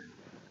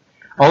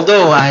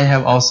 although I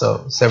have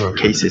also several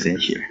cases in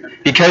here,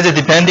 because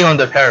depending on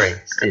the pairing,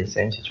 it's the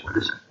same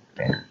situation.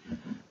 Okay,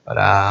 but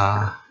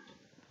I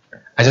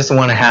just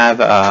want to have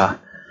a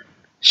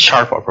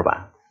sharp upper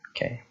bound.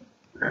 Okay,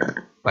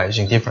 by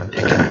using different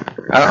techniques.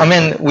 I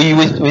mean,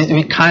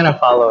 we kind of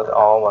followed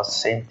almost the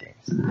same things.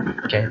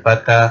 Okay,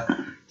 but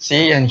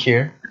see and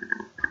here,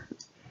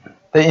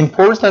 the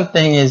important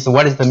thing is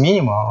what is the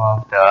minimum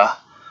of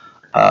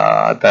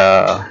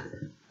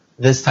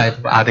this type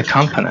of other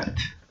component.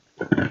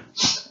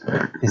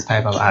 This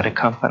type of other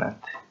component.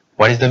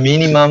 What is the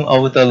minimum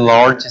of the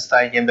largest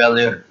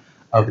eigenvalue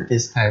of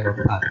this type of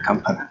other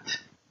component?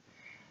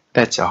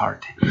 That's a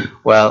hard thing.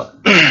 Well,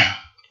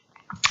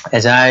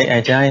 as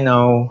I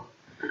know,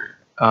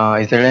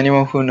 is there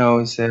anyone who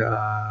knows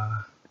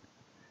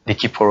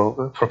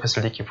Nikiforov,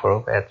 Professor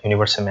Nikiforov at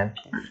University of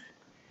Memphis?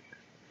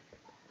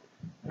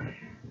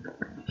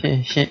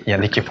 Yeah,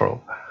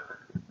 Nikiforov.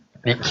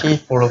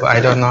 Nikiforov, I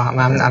don't know.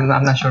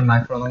 I'm not sure my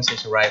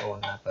pronunciation is right or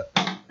not, but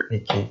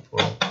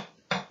Nikiforov.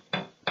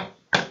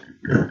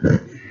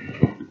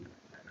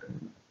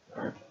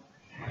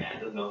 I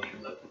don't know.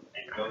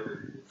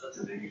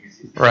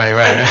 Right.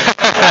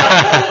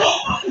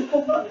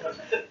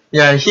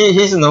 Yeah,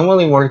 he's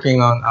normally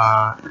working on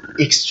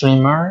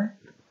extremer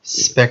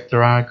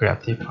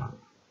spectrography problem.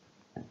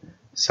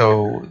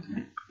 So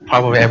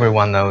probably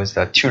everyone knows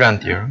the Turan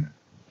theorem,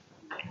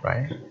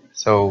 right?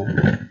 So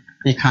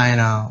he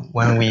kind of,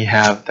 when we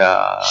have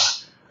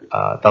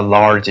the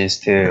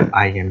largest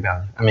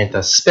eigenvalue, I mean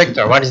the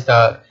spectra, what is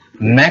the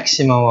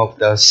maximum of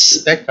the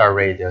spectral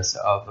radius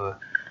of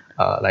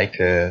like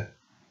a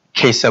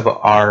case of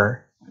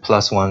R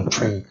plus 1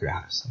 tree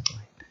graph, something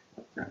like that.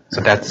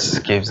 So that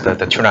gives the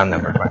Turan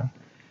number, right?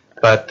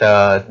 But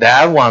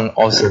that one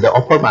also, the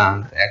upper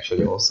bound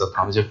actually also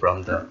comes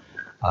from the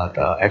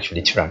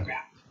actually Turan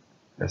graph.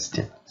 That's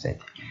still the same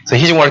thing. So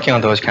he's working on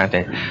those kind of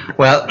things.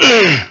 Well,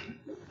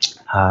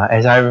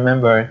 as I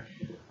remember,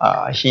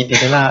 he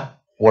did not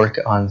work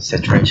on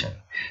saturation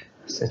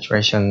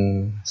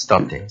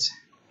stuff things.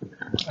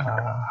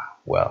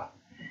 Well,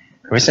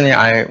 recently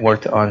I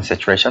worked on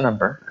saturation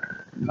number.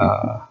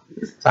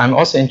 So I'm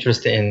also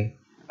interested in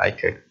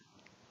like a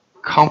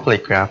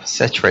complete graph,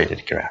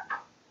 saturated graph.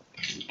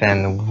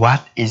 Then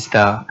what is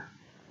the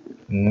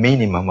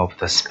minimum of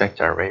the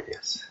spectral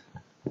radius?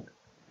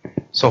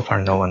 So far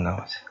no one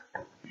knows.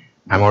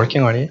 I'm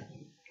working on it.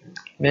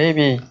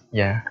 Maybe,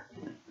 yeah.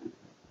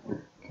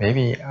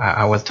 Maybe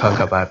I will talk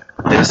about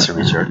this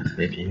result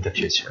maybe in the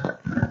future.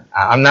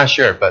 I'm not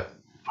sure, but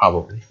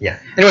probably, yeah.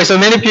 Anyway, so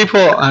many people,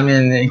 I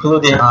mean,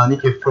 including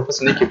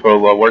Professor Nikiforov,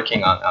 were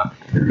working on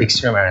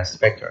extremer and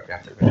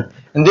spectrography.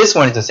 And this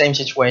one is the same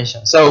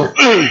situation. So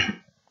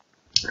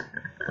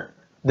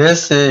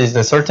this is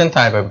a certain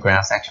type of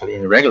graphs actually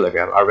in regular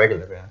graph, our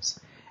regular graphs.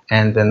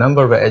 And the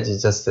number of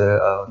edges just,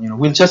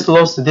 we just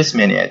lost this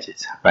many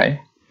edges, right?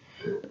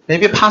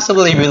 Maybe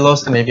possibly we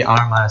lost maybe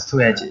R minus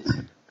 2 edges.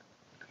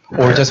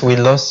 Or just we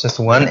lost just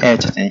one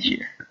edge in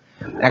here.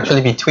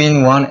 Actually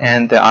between 1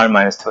 and the R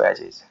minus 2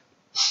 edges.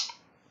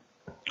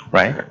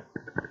 Right?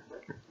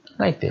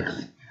 Like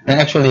this. And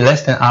actually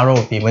less than R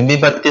will be.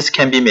 But this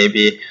can be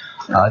maybe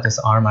just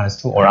R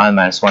minus 2 or R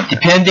minus 1,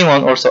 depending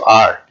on also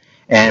R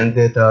and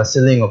the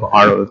ceiling of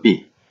R will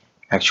be,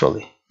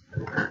 actually.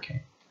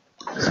 Okay.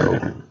 So,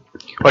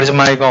 what is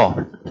my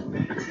goal?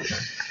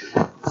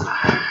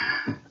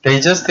 They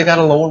just got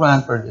a low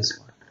round for this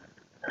one.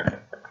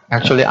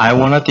 Actually, I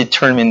want to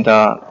determine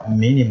the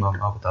minimum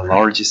of the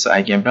largest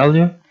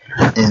eigenvalue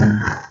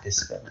in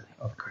this family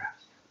of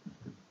graphs.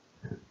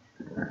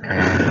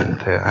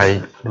 And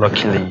I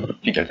luckily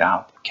figured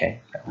out,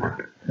 okay.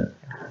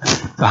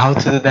 So how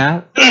to do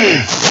that?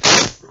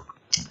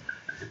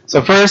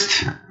 So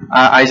first,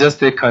 I just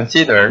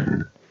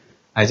consider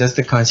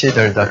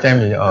the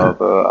family of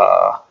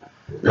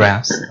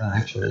graphs.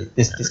 Actually,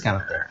 this kind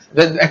of graph.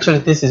 But actually,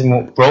 this is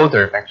more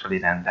broader actually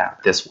than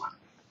this one.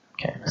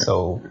 Okay,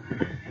 so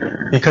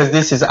because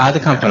this is odd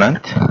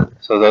component,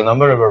 so the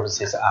number of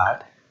vertices is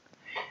odd,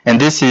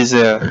 and this is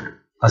a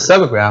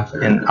subgraph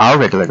in our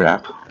regular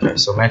graph. Okay,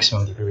 so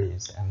maximum degree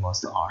is at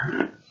most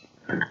r.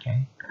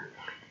 Okay,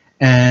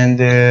 and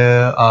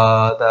the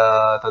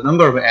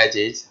number of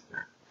edges,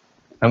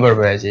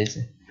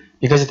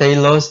 because they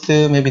lost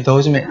maybe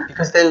those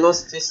because they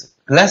lost this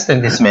less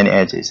than this many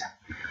edges,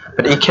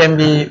 but it can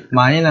be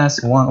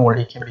 -1 or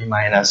it can be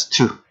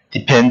 -2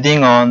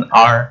 depending on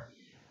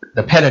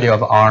the parity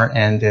of R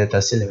and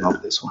the ceiling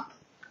of this one,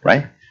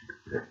 right?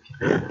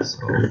 So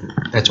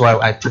that's why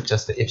I took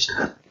just the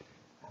epsilon,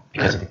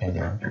 because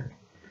depending on parity.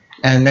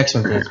 And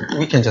maximum is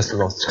we can just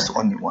lose just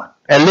only one.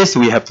 At least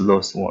we have to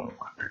lose one.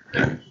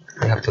 Okay.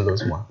 We have to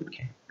lose one.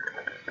 Okay.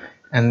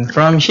 And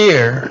from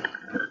here,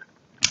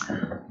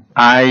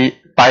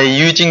 by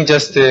using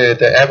just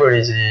the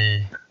average,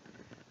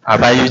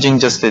 by using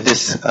just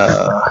this,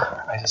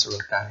 I just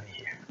wrote down in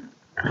here.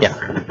 Yeah.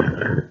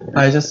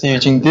 By just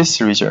using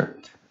this result.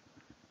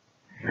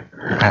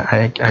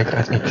 I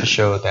need to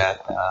show that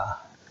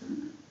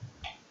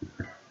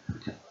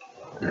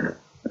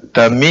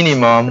the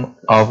minimum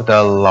of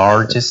the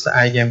largest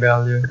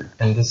eigenvalue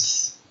in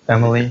this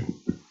family,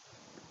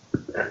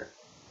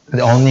 it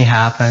only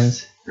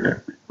happens,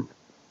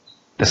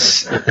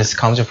 this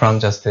comes from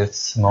just the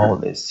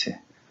smallest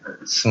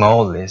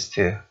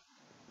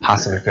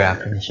possible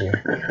graph in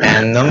here.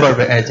 And number of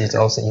edges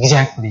also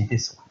exactly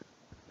this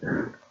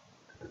one.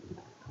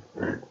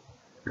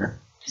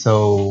 So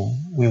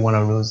we want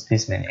to lose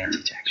this many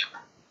edges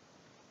actually.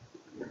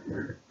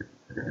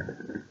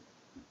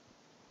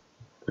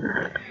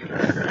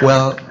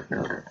 Well,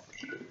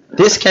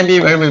 this can be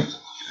very,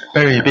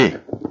 very big,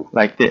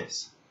 like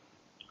this,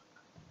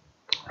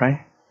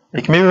 right?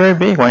 It can be very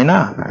big. Why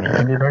not? I mean, it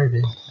can be very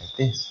big, like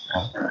this,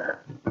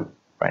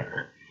 right?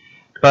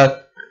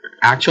 But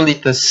actually,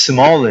 the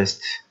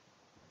smallest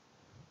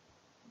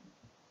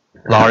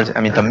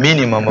the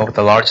minimum of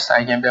the largest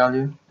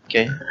eigenvalue,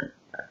 okay,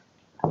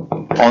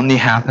 only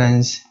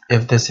happens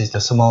if this is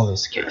the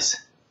smallest case.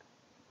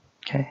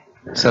 Okay,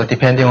 so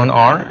depending on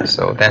R,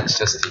 so that's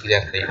just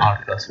exactly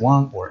R plus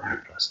 1 or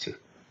R plus 2.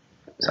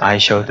 So I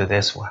showed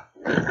this one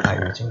by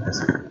using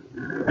this one.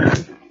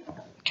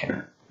 Okay.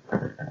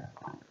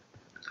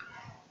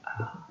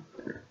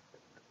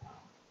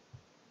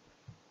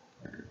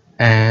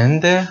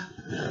 And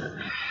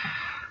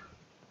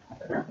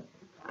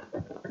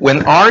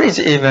when R is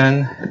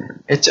even,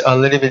 it's a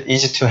little bit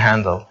easy to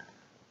handle.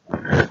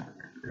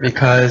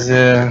 Because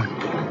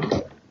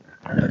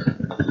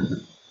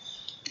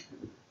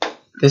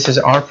this is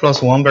R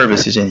plus 1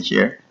 vertices in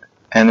here,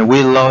 and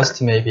we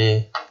lost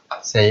maybe,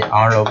 say,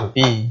 R of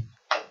B,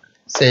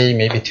 say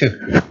maybe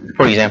 2,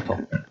 for example,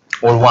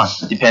 or 1,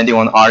 depending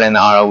on R and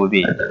R of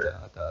B,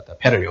 the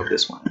parity of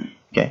this one.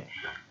 Okay,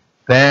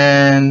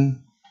 then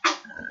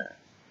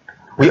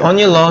we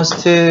only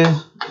lost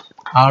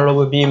R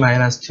over B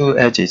minus 2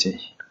 edges,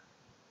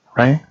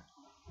 right?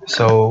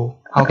 So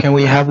how can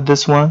we have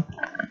this one?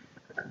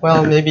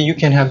 Well, maybe you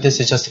can have this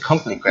as just a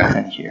complete graph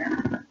in here.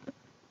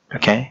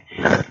 Okay,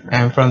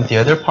 and from the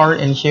other part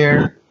in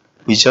here,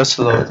 we just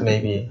load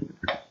maybe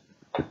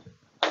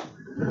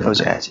those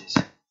edges.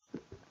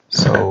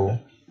 So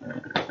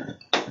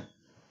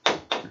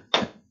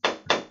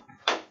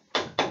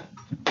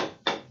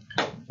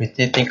we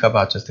did think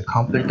about just a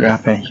complete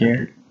graph in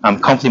here.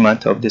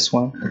 Complement of this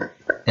one,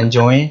 and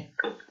join,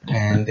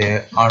 and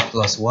R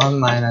plus 1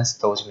 minus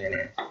those many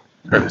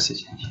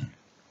vertices in here.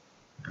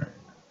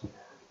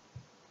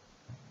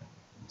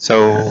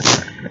 So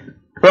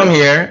from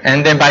here,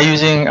 and then by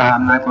using,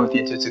 I'm not going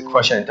to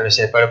quotient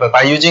theory, but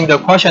by using the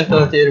quotient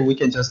theory, we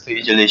can just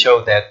easily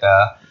show that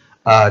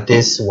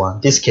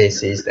this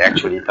case is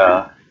actually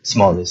the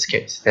smallest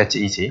case. That's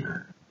easy.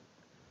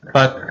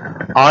 But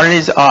R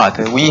is odd.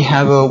 We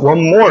have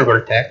one more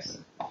vertex.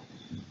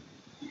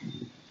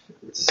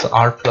 So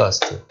R plus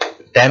 2.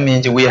 That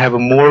means we have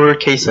more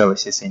case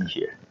analysis in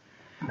here,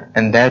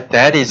 and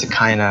that is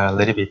kind of a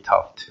little bit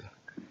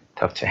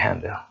tough to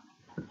handle.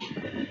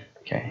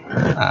 Okay.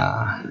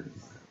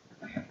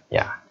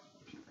 Yeah.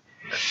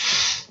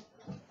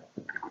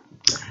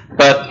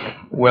 But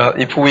well,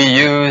 if we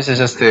use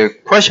just the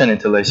quotient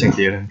integration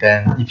theorem,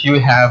 then if you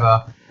have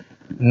a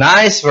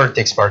nice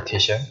vertex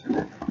partition,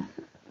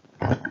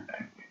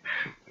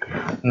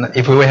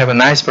 if we have a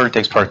nice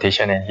vertex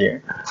partition in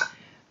here,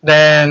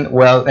 then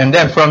well, and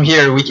then from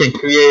here we can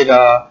create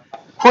a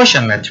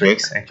quotient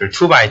matrix, actually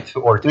 2 by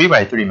 2 or 3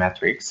 by 3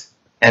 matrix,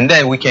 and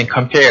then we can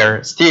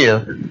compare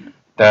still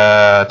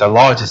the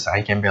largest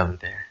eigenvalue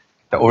there.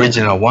 the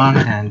original one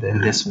and then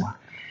this one,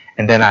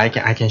 and then I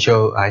can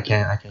show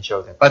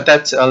that. But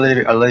that's a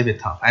little bit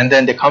tough, and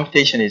then the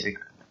computation is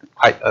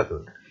quite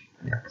ugly.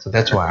 Yeah, so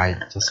that's why I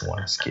just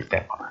want to skip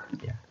that part.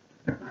 Yeah.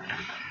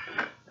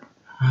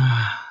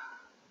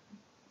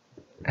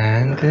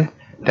 And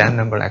that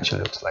number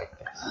actually looks like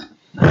this.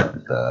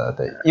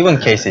 The even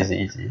case is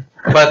easy,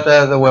 but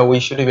well, we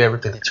should be able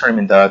to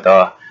determine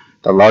the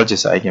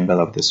largest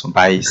eigenvalue of this one.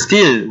 By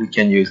still, we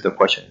can use the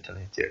quotient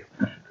utility theorem.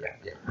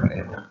 Yeah.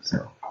 Anyway,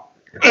 so.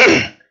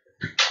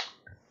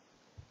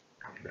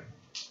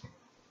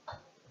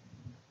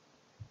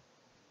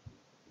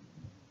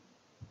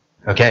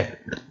 Okay.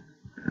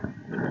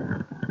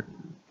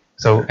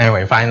 So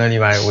anyway, finally,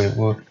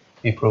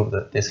 we proved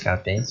this kind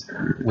of things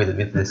with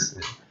this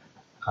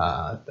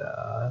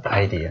the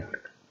idea.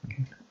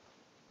 Okay.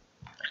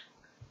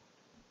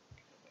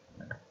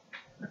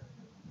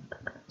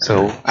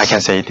 So I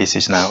can say this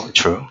is now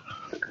true.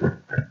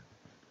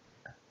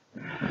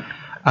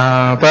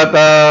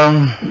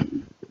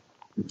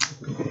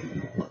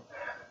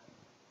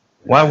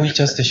 Why we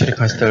just should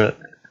consider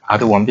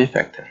other 1B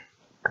factor?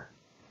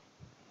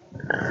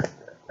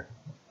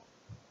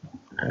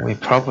 We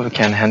probably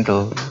can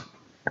handle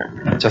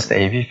just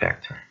AB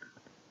factor,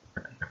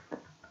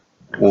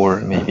 or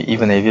maybe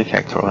even AB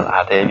factor or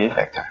other AB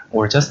factor,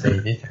 or just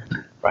AB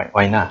factor, right?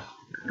 Why not?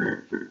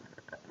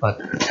 But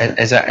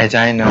as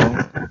I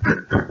know,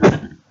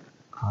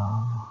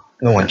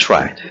 no one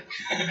tried.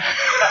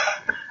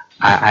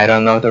 I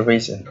don't know the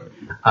reason.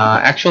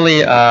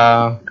 Actually,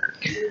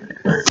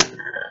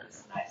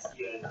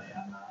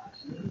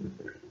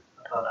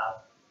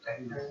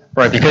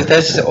 right,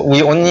 because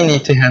we only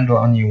need to handle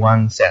only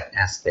one set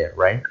S there,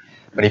 right?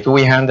 But if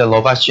we handle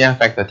Lobachien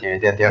factor theory,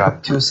 then there are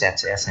two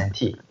sets S and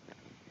T.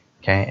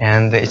 Okay,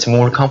 and it's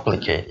more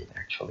complicated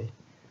actually.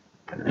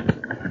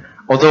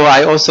 Although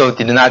I also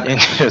did not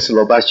introduce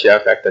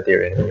Lobachien factor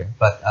theory anyway,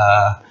 but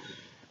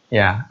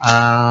yeah.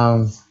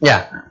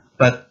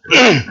 But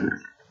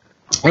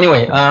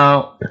anyway,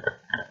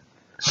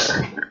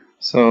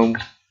 so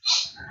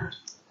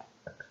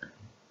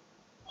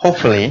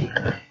hopefully,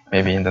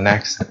 maybe in the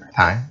next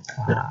time,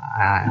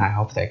 I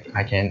hope that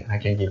I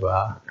can give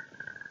a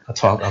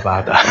talk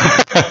about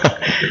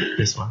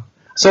this one.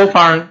 So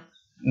far,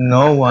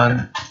 no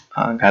one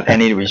got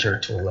any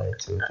research related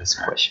to this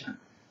question.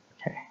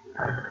 Okay.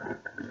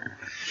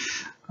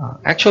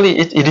 Actually,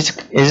 it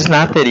is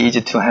not that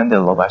easy to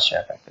handle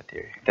Lobachien factor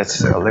theory.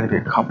 That's a little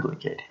bit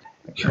complicated,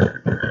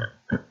 actually.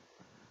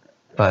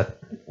 But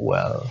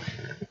well.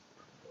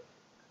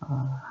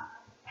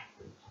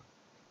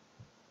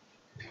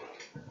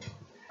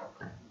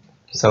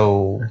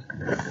 So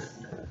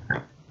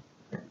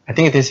I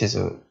think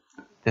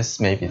this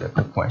may be the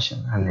good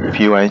question. And if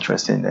you are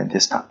interested in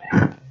this topic,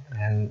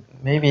 and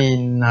maybe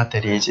not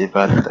that easy,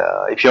 but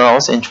if you are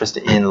also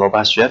interested in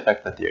Lobachien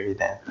factor theory,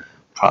 then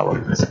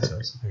probably this is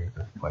also a very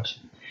good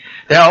question.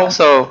 There are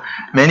also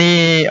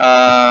many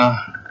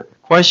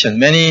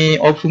many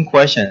open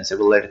questions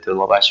related to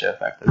Lobachien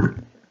factor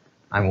theory.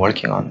 I'm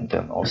working on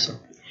them also,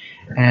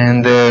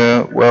 and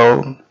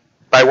well,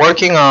 by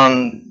working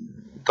on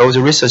those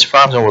research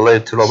problems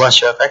related to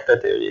Lobachien factor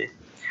theory,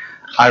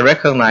 I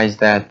recognize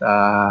that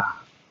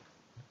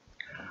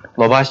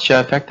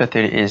Lobachien factor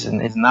theory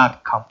is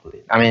not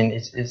complete. I mean,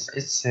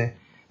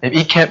 maybe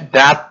it can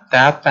that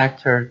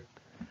factor,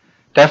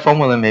 that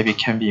formula maybe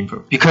can be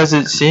improved because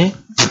see.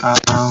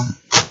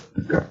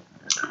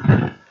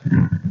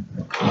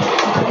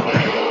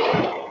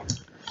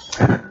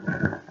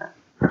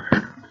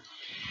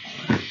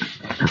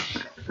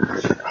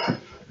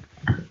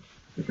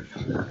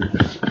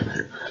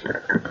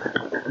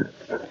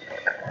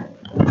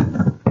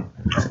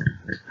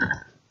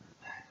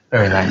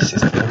 Very nice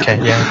system. Okay,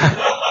 yeah.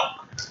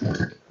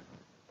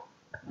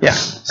 Yeah.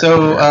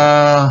 So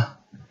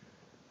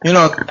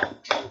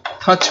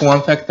touch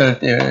one factor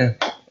there.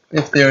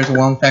 If there's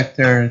one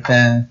factor,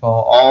 then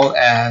for all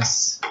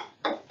S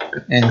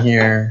in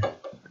here,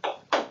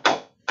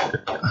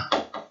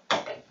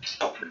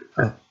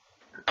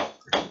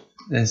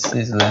 this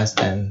is less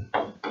than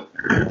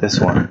this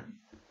one,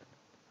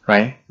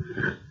 right?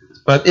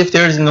 But if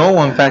there is no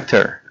one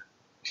factor,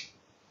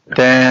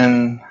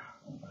 then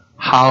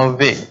how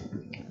big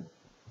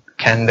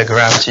can the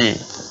graph G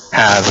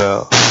have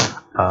the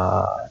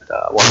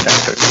one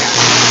factor?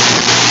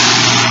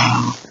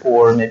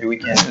 Or maybe we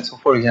can. So,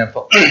 for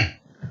example,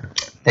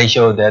 they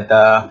show that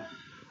the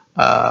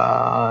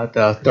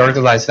third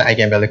lies the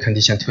eigenvalue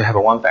condition to have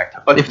a one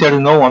factor. But if there is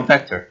no one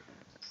factor,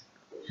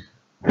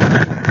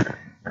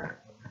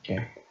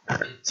 okay.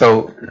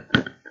 So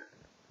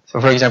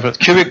for example,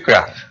 cubic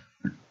graph.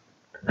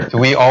 Do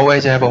we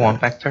always have a one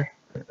factor?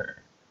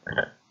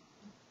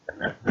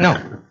 No,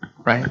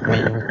 right?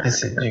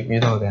 This is, you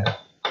know that.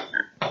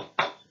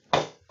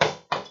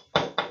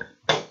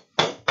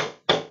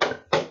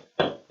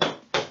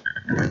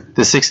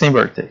 The 16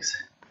 vertex.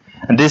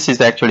 And this is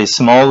actually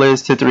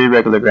smallest 3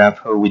 regular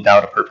graph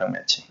without a perfect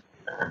matching.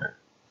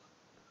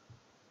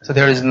 So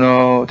there is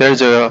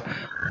a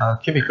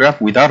cubic graph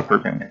without a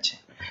perfect matching.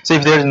 So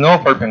if there is no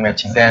perfect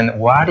matching, then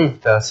what is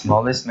the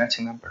smallest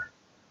matching number?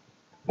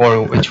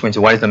 Or which means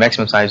what is the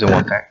maximum size of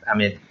one factor? I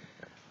mean,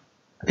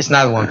 it's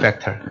not one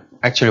factor.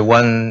 Actually,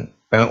 one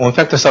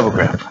factor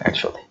subgraph.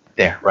 Actually,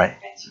 there, right?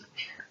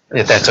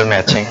 Yeah, that's a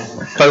matching.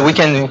 But we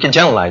can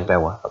generalize that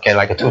one. Okay,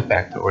 like a 2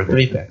 factor or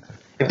 3 factor.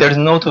 If there is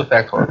no 2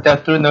 factor, if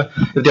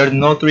there is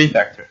no 3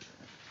 factor,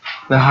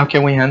 then how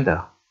can we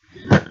handle?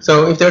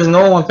 So if there is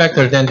no 1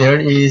 factor, then there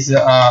is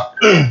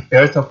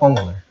there's a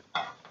formula.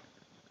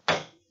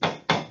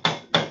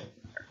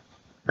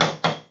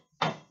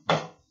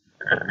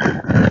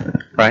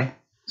 Right?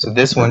 So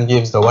this one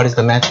gives what is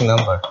the matching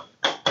number?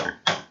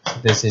 So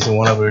this is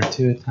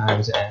 1/2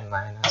 times n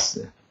minus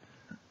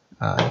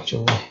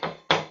actually.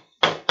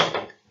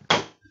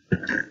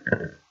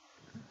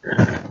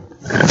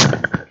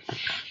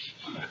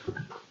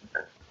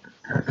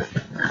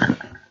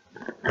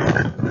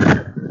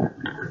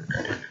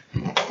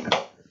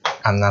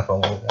 I'm not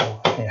following that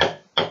one. Yeah.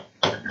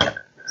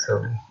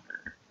 So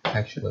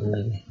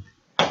actually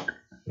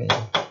maybe.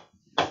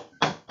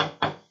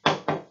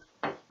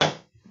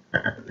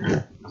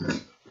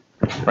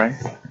 Right?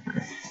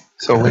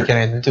 So we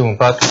can do,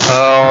 but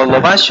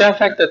Lobachiev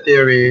factor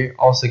theory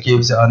also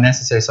gives a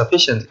necessary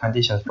sufficient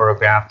conditions for a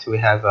graph to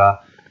have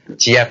a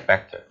GF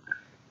factor.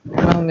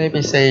 Well,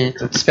 maybe say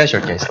it's a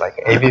special case like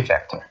AB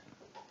factor,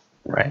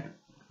 right?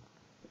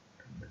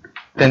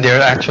 Then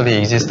there actually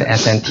exists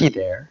SNT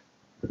there.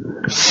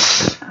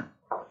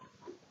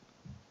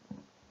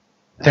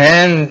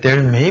 Then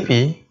there may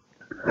be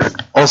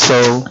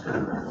also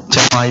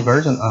generalized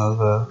version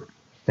of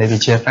maybe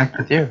GF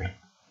factor theory,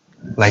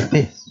 like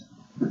this.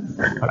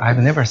 But I've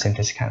never seen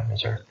this kind of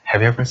result.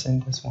 Have you ever seen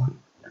this one?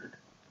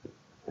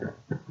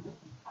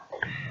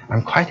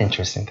 I'm quite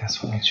interested in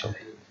this one actually.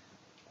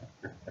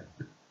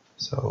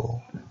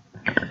 So,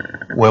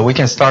 well, we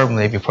can start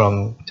maybe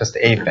from just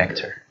A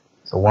factor.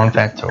 So 1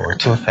 factor or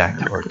 2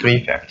 factor or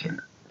 3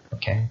 factor.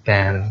 Okay,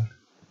 then,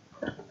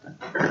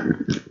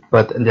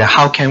 but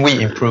how can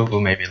we improve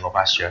maybe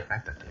Lobachiev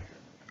factor theory?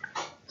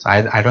 So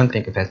I don't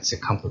think that's a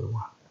complete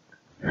one.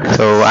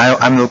 So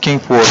I'm looking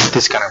for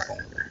this kind of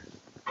formula.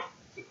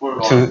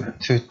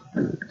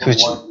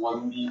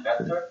 One B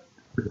factor,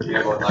 you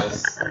have a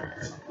nice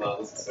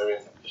necessary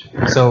and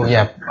sufficient. So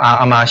yeah,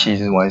 Amashi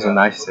is one is a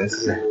nice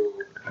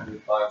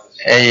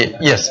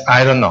yes,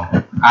 I don't know.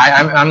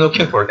 I'm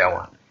looking for that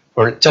one.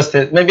 For just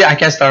maybe I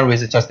can start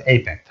with just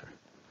A factor,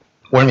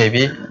 or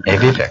maybe a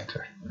B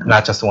factor,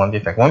 not just 1 B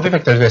factor. 1 B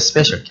factor is a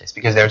special case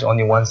because there's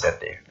only 1 set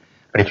there.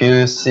 But if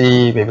you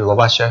see maybe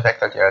Lobachiev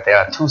factor there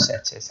are 2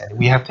 sets, and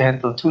we have to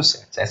handle 2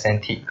 sets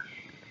SNT.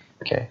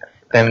 Okay,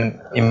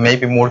 then it may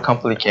be more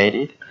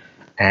complicated,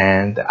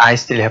 and I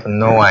still have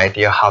no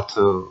idea how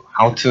to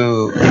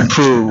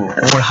improve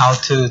or how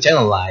to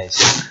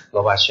generalize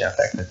Lobachiev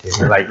factor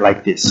theory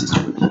like this.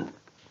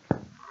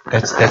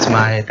 That's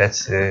my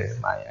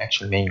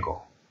actual main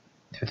goal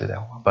to do that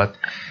one. But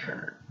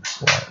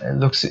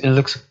well, it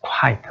looks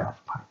quite tough.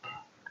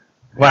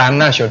 Well, I'm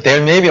not sure.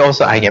 There may be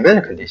also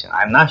eigenvalue condition.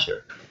 I'm not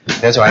sure.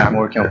 That's why I'm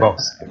working on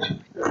both.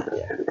 Actually.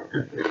 Yeah.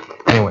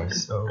 Anyway,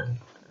 so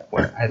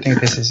well, I think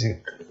this is a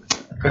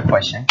good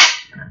question.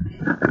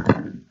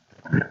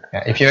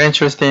 Yeah, if you're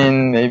interested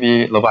in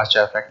maybe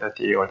Lobachiev factor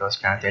theory or those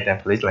kind of things, then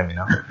please let me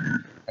know.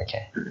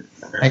 Okay.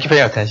 Thank you for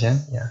your attention.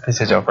 Yeah, this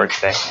is all for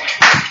today.